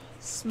how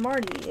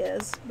smart he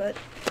is, but...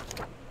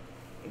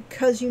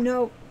 'cause, you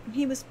know,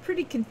 he was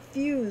pretty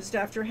confused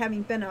after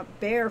having been a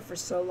bear for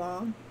so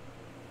long.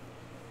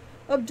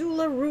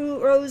 Abdullah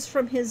rose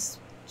from his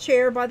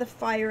chair by the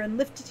fire and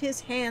lifted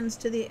his hands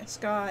to the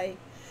sky.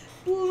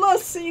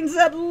 Blessings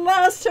at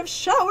last have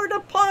showered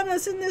upon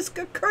us in this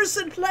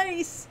accursed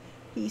place,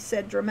 he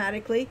said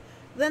dramatically,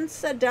 then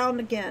sat down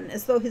again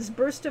as though his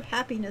burst of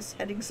happiness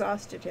had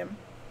exhausted him.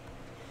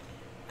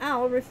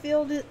 Owl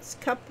refilled its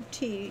cup of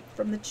tea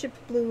from the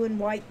chipped blue and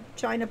white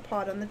china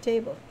pot on the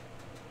table.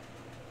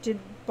 Did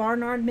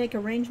Barnard make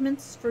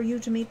arrangements for you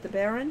to meet the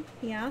Baron?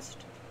 He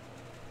asked.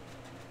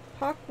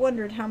 Hawk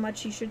wondered how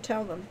much he should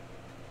tell them.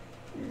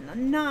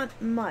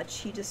 Not much,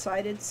 he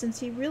decided, since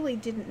he really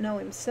didn't know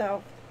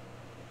himself.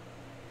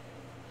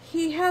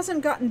 He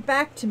hasn't gotten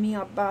back to me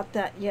about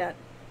that yet,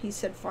 he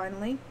said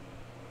finally.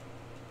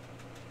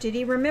 Did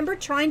he remember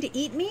trying to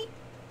eat me?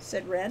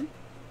 Said Wren.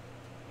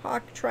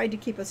 Hawk tried to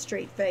keep a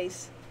straight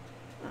face.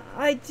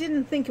 I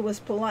didn't think it was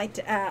polite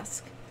to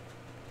ask.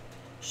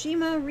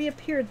 Shima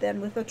reappeared then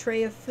with a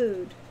tray of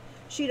food.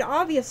 She'd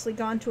obviously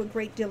gone to a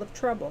great deal of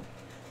trouble.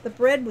 The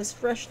bread was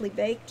freshly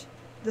baked,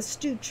 the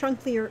stew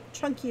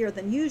chunkier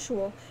than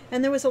usual,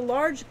 and there was a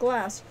large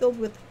glass filled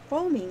with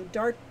foaming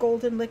dark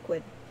golden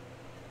liquid.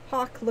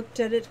 Hawk looked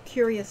at it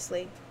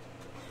curiously.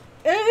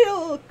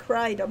 Ale!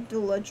 Cried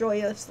Abdullah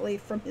joyously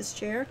from his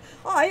chair.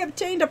 I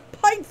obtained a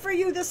pint for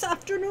you this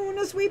afternoon,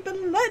 as we've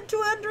been led to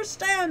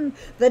understand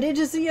that it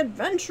is the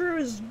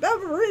adventurer's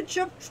beverage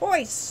of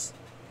choice.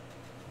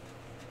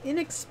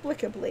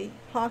 Inexplicably,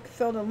 Hawk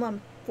felt a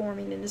lump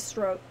forming in his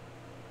throat.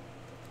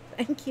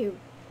 Thank you,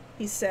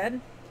 he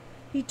said.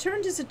 He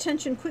turned his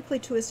attention quickly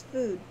to his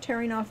food,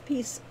 tearing off a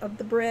piece of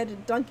the bread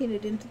and dunking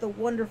it into the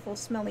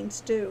wonderful-smelling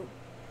stew.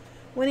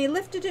 When he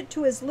lifted it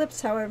to his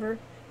lips, however,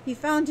 he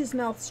found his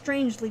mouth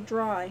strangely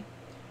dry.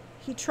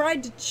 He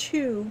tried to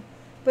chew,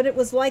 but it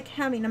was like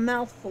having a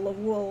mouthful of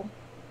wool.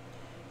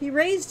 He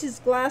raised his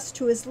glass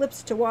to his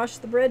lips to wash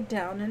the bread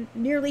down, and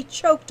nearly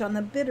choked on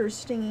the bitter,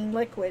 stinging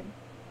liquid.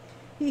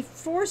 He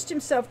forced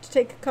himself to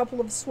take a couple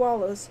of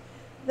swallows,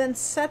 then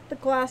set the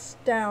glass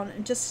down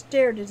and just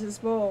stared at his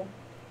bowl.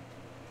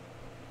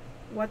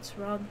 What's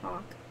wrong,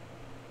 Hawk?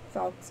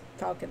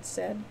 Falcon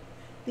said.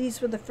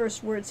 These were the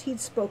first words he'd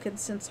spoken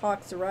since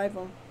Hawk's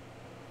arrival.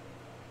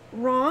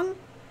 Wrong?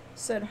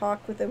 Said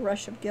Hawk with a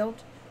rush of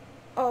guilt.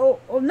 Oh,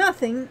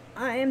 nothing.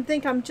 I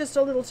think I'm just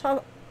a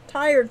little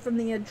tired from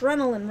the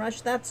adrenaline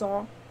rush, that's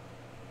all.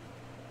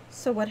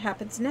 So what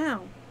happens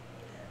now?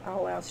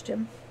 Owl asked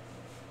him.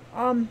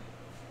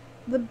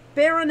 The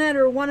baronet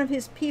or one of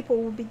his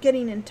people will be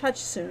getting in touch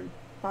soon,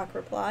 Hawk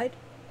replied.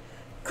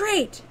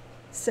 Great,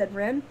 said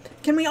Wren.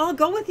 Can we all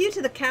go with you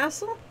to the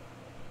castle?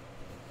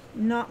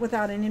 Not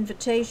without an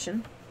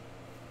invitation.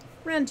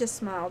 Wren just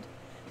smiled.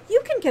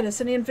 You can get us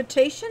an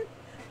invitation.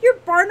 You're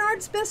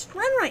Barnard's best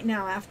friend right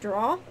now, after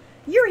all.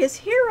 You're his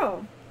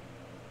hero.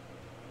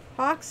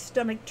 Hawk's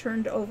stomach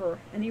turned over,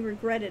 and he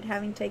regretted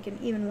having taken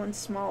even one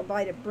small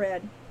bite of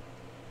bread.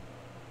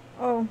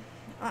 Oh,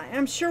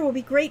 I'm sure we'll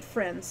be great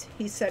friends,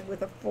 he said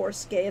with a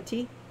forced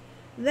gaiety.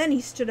 Then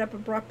he stood up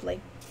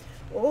abruptly.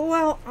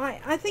 Well,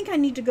 I think I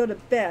need to go to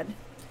bed.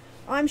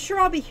 I'm sure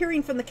I'll be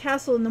hearing from the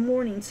castle in the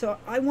morning, so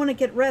I want to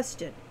get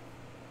rested.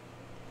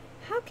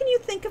 How can you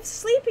think of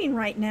sleeping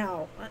right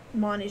now?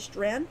 Admonished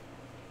Wren.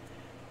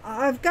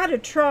 I've got to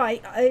try.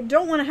 I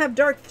don't want to have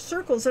dark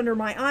circles under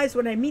my eyes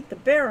when I meet the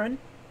Baron.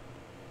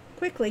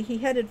 Quickly he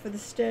headed for the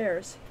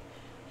stairs.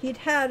 He'd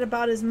had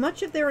about as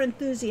much of their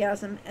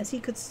enthusiasm as he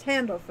could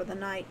handle for the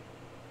night.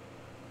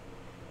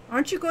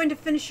 Aren't you going to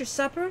finish your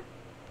supper?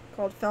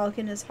 Called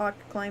Falcon as Hawk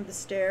climbed the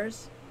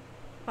stairs.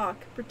 Hawk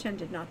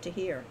pretended not to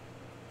hear.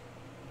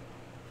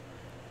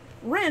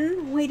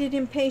 Wren waited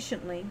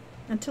impatiently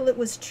until it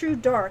was true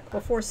dark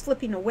before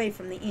slipping away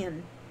from the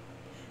inn.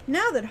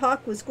 Now that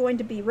Hawk was going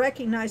to be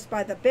recognized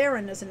by the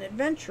Baron as an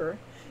adventurer,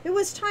 it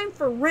was time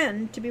for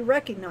Wren to be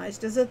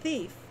recognized as a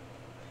thief.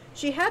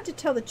 She had to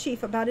tell the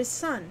chief about his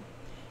son.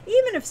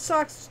 Even if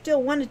Sock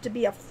still wanted to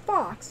be a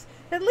fox,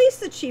 at least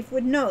the chief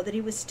would know that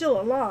he was still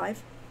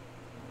alive.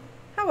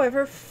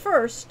 However,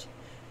 first,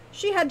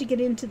 she had to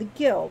get into the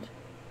guild,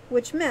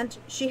 which meant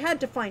she had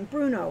to find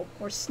Bruno,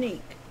 or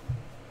Sneak.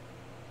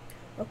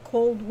 A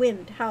cold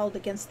wind howled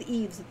against the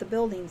eaves of the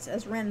buildings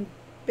as Wren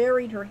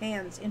buried her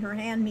hands in her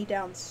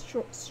hand-me-down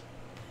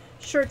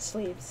shirt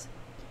sleeves.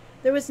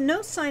 There was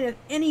no sign of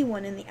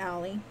anyone in the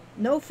alley,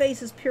 no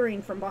faces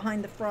peering from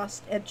behind the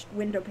frost-edged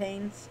window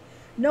panes,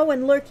 no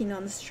one lurking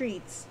on the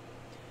streets.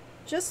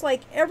 Just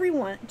like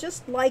everyone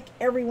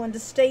to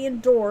stay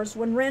indoors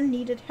when Wren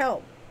needed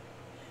help.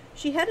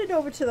 She headed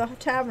over to the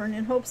tavern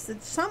in hopes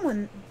that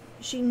someone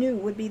she knew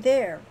would be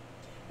there.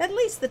 At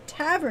least the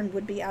tavern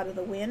would be out of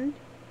the wind.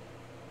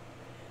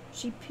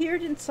 She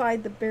peered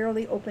inside the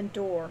barely opened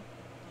door.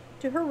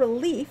 To her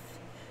relief,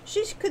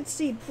 she could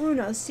see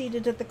Bruno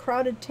seated at the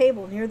crowded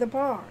table near the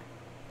bar.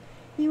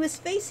 He was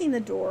facing the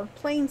door,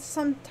 playing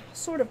some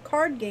sort of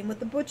card game with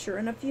the butcher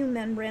and a few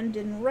men Wren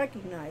didn't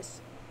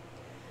recognize.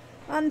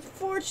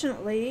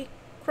 Unfortunately,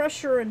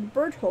 Crusher and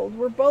Berthold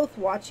were both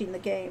watching the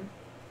game.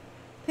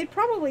 They'd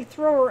probably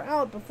throw her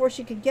out before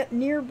she could get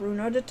near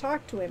Bruno to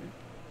talk to him.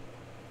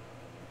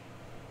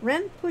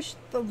 Wren pushed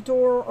the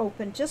door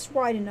open just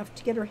wide enough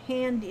to get her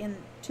hand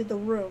into the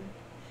room.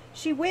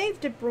 She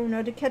waved at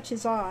Bruno to catch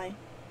his eye.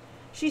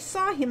 She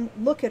saw him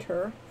look at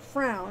her,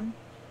 frown,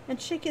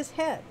 and shake his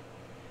head.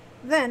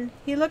 Then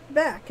he looked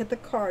back at the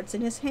cards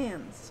in his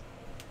hands.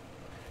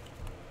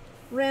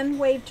 Wren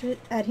waved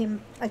at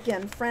him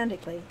again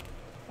frantically.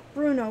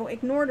 Bruno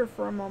ignored her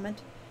for a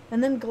moment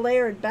and then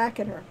glared back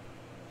at her.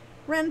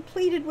 Wren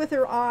pleaded with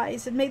her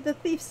eyes and made the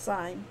thief's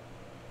sign.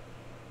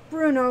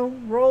 Bruno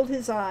rolled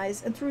his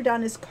eyes and threw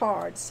down his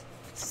cards,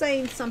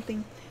 saying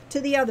something to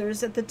the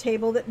others at the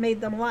table that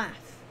made them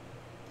laugh.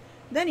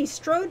 Then he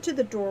strode to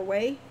the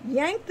doorway,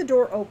 yanked the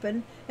door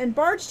open, and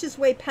barged his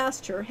way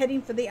past her,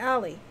 heading for the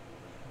alley.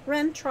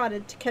 Wren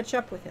trotted to catch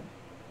up with him.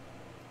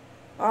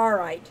 "All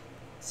right,"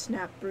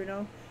 snapped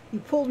Bruno. "You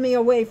pulled me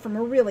away from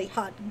a really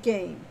hot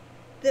game.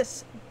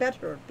 This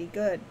better be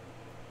good."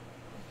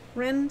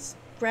 Wren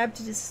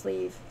grabbed at his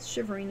sleeve,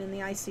 shivering in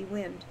the icy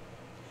wind.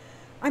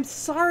 "I'm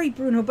sorry,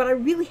 Bruno, but I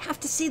really have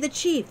to see the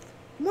chief.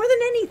 More than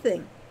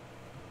anything."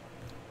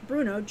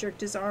 Bruno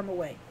jerked his arm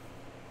away.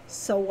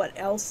 "So what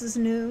else is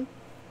new?"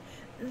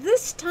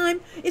 "This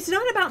time, it's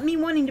not about me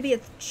wanting to be a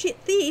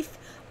thief.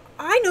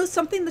 I know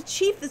something the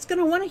chief is going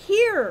to want to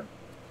hear."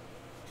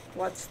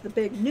 "What's the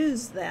big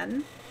news,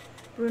 then?"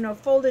 Bruno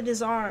folded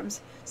his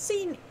arms,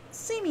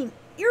 seeming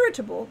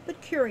irritable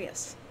but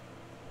curious.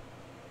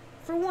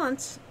 For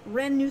once,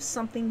 Wren knew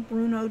something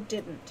Bruno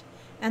didn't,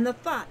 and the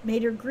thought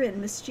made her grin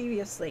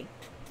mischievously.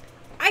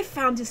 "I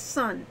found his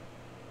son."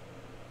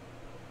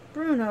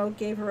 Bruno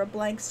gave her a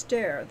blank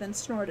stare, then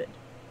snorted.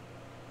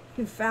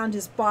 "You found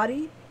his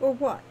body, or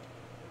what?"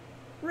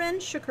 Wren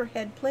shook her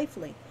head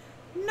playfully.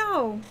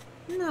 No,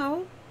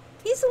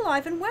 he's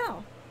alive and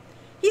well.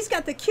 He's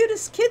got the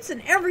cutest kids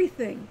and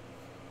everything."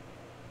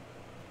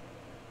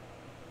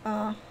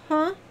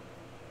 "Uh-huh,"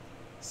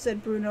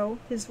 said Bruno,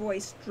 his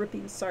voice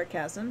dripping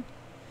sarcasm.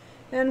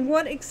 "And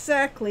what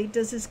exactly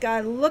does this guy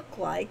look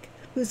like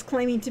who's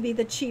claiming to be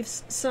the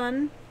chief's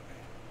son?"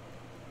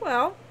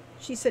 "Well,"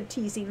 she said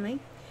teasingly,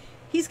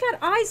 "he's got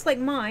eyes like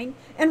mine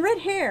and red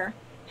hair,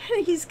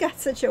 and he's got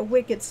such a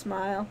wicked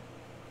smile."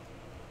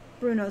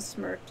 Bruno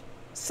smirked.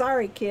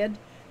 "Sorry, kid.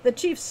 The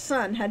chief's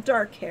son had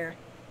dark hair.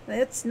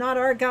 It's not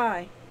our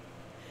guy."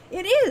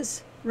 "It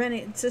is," Wren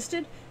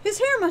insisted. "His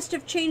hair must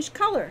have changed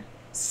color.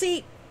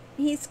 See,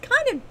 he's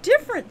kind of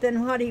different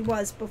than what he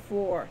was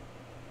before."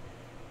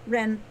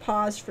 Wren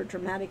paused for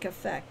dramatic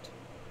effect.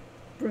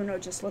 Bruno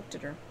just looked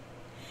at her.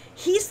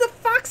 "He's the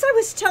fox I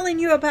was telling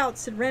you about,"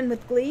 said Wren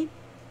with glee.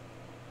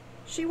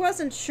 She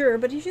wasn't sure,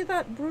 but she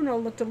thought Bruno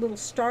looked a little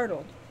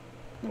startled.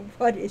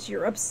 "What is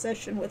your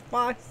obsession with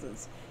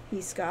foxes?"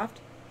 he scoffed.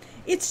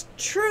 "It's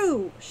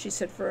true," she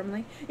said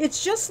firmly.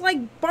 "It's just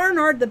like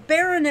Barnard the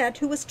Baronet,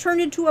 who was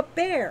turned into a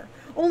bear.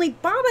 Only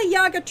Baba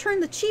Yaga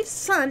turned the chief's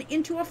son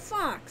into a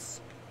fox."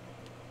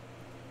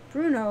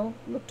 Bruno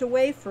looked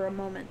away for a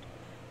moment,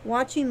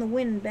 watching the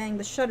wind bang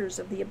the shutters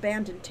of the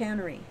abandoned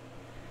tannery.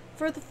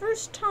 For the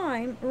first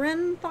time,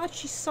 Wren thought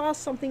she saw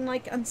something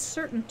like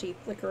uncertainty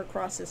flicker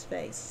across his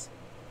face.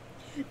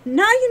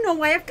 "Now you know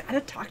why I've got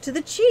to talk to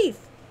the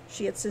chief,"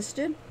 she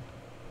insisted.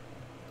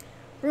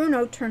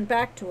 Bruno turned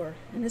back to her,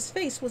 and his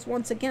face was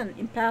once again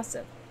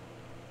impassive.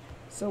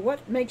 "So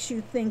what makes you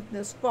think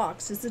this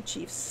fox is the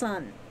chief's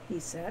son?" he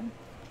said.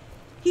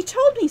 "He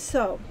told me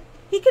so.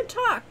 He can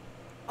talk.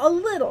 A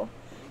little.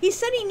 He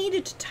said he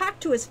needed to talk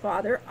to his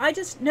father. I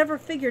just never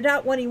figured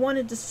out what he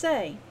wanted to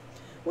say.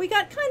 We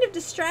got kind of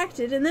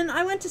distracted, and then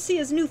I went to see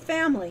his new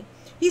family.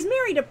 He's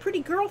married a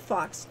pretty girl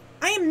fox.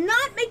 I am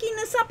not making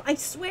this up, I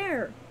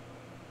swear."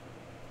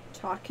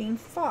 "Talking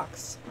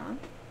fox, huh?"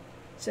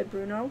 said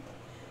Bruno.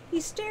 He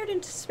stared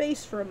into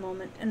space for a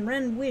moment, and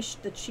Wren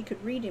wished that she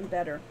could read him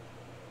better.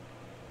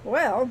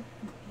 "Well,"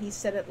 he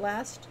said at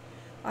last,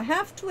 "I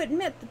have to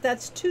admit that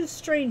that's too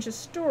strange a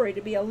story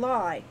to be a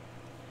lie.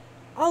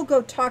 I'll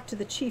go talk to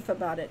the chief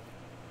about it."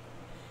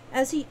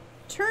 As he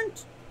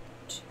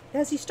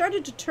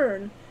started to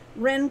turn,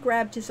 Wren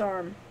grabbed his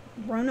arm.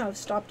 Bruno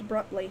stopped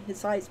abruptly,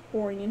 his eyes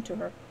boring into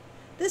her.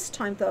 This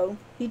time, though,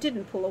 he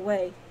didn't pull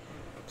away.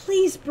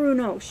 "Please,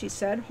 Bruno," she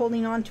said,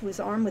 holding on to his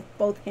arm with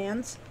both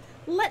hands.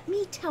 "Let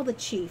me tell the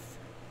chief."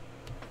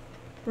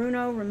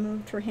 Bruno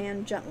removed her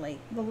hand gently,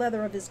 the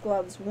leather of his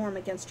gloves warm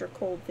against her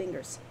cold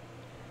fingers.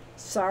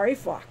 "Sorry,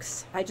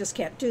 Fox. I just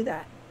can't do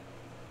that."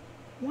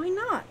 "Why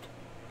not?"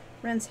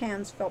 Wren's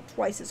hands felt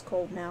twice as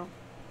cold now.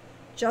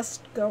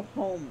 "Just go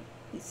home,"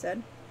 he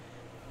said.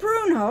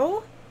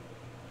 "Bruno!"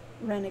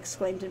 Wren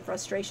exclaimed in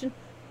frustration.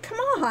 "Come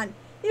on!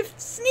 If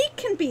Sneak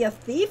can be a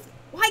thief,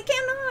 why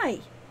can't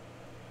I?"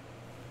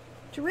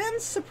 To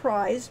Wren's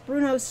surprise,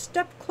 Bruno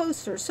stepped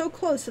closer, so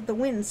close that the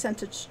wind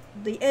sent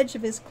the edge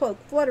of his cloak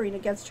fluttering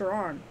against her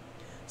arm.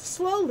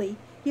 Slowly,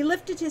 he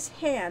lifted his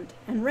hand,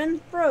 and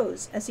Wren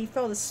froze as he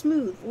felt a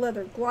smooth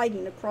leather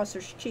gliding across her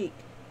cheek.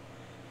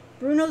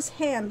 Bruno's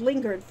hand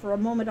lingered for a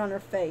moment on her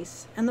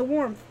face, and the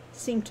warmth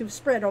seemed to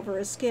spread over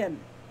her skin.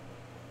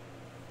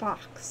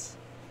 "Fox,"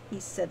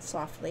 he said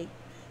softly.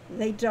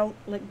 "They don't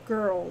let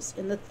girls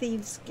in the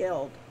Thieves'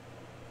 Guild."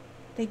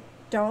 "They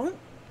don't?"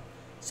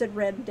 said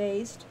Wren,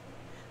 dazed.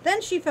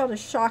 Then she felt a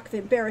shock of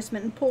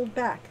embarrassment and pulled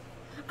back.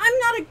 "I'm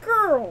not a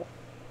girl."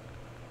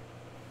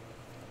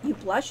 "You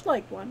blush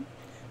like one."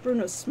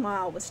 Bruno's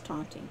smile was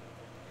taunting.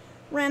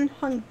 Wren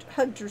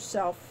hugged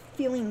herself,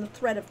 feeling the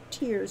threat of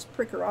tears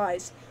prick her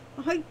eyes.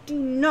 "I do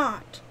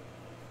not."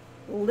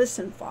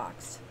 "Listen,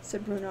 Fox,"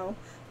 said Bruno,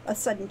 a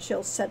sudden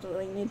chill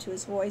settling into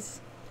his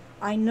voice.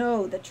 I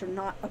know that you're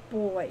not a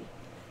boy.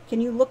 Can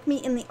you look me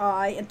in the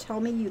eye and tell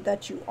me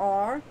that you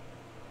are?"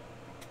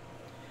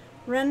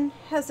 Wren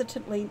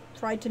hesitantly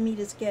tried to meet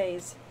his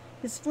gaze.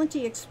 His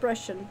flinty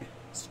expression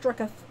struck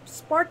a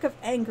spark of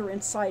anger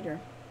inside her.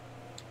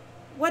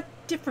 "What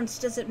difference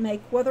does it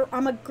make whether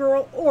I'm a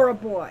girl or a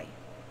boy?"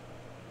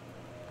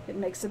 "It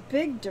makes a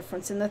big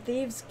difference in the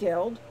Thieves'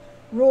 Guild.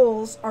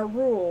 Rules are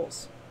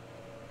rules."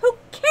 "Who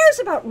cares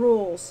about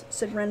rules?"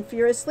 said Wren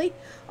furiously.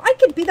 "I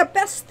could be the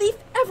best thief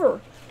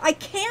ever. I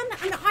can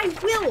and I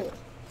will."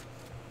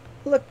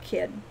 "Look,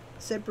 kid,"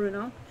 said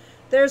Bruno,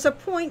 "there's a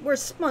point where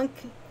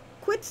spunk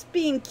quits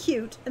being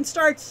cute and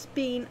starts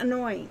being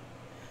annoying.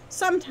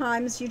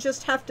 Sometimes you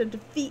just have to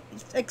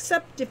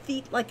accept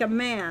defeat like a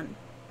man."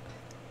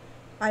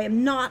 "I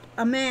am not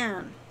a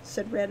man,"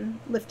 said Wren,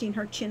 lifting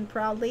her chin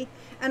proudly,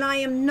 "and I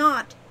am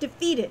not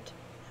defeated.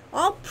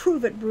 I'll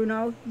prove it,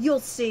 Bruno. You'll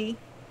see."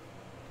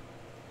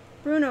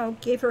 Bruno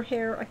gave her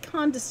hair a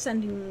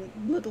condescending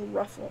little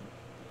ruffle.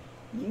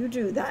 "You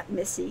do that,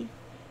 missy,"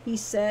 he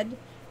said,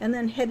 and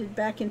then headed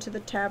back into the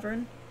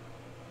tavern.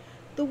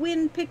 The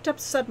wind picked up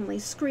suddenly,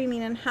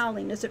 screaming and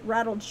howling as it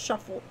rattled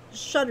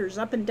shutters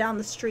up and down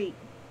the street.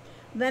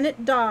 Then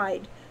it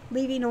died,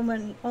 leaving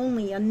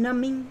only a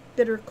numbing,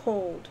 bitter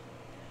cold.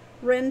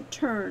 Wren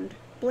turned,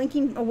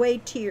 blinking away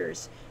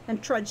tears,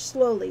 and trudged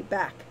slowly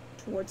back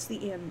towards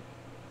the inn.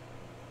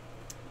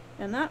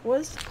 And that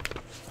was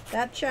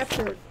that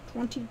chapter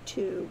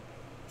 22,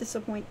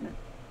 Disappointment.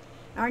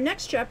 Our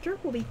next chapter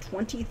will be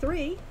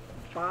 23,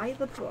 By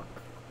the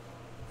Book.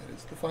 That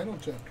is the final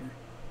chapter.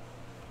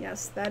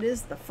 Yes, that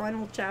is the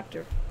final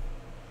chapter.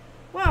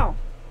 Well,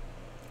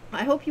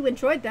 I hope you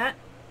enjoyed that.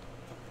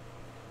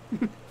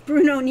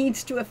 Bruno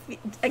needs to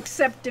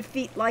accept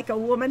defeat like a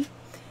woman.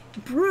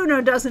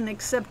 Bruno doesn't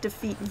accept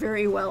defeat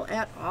very well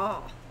at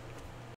all.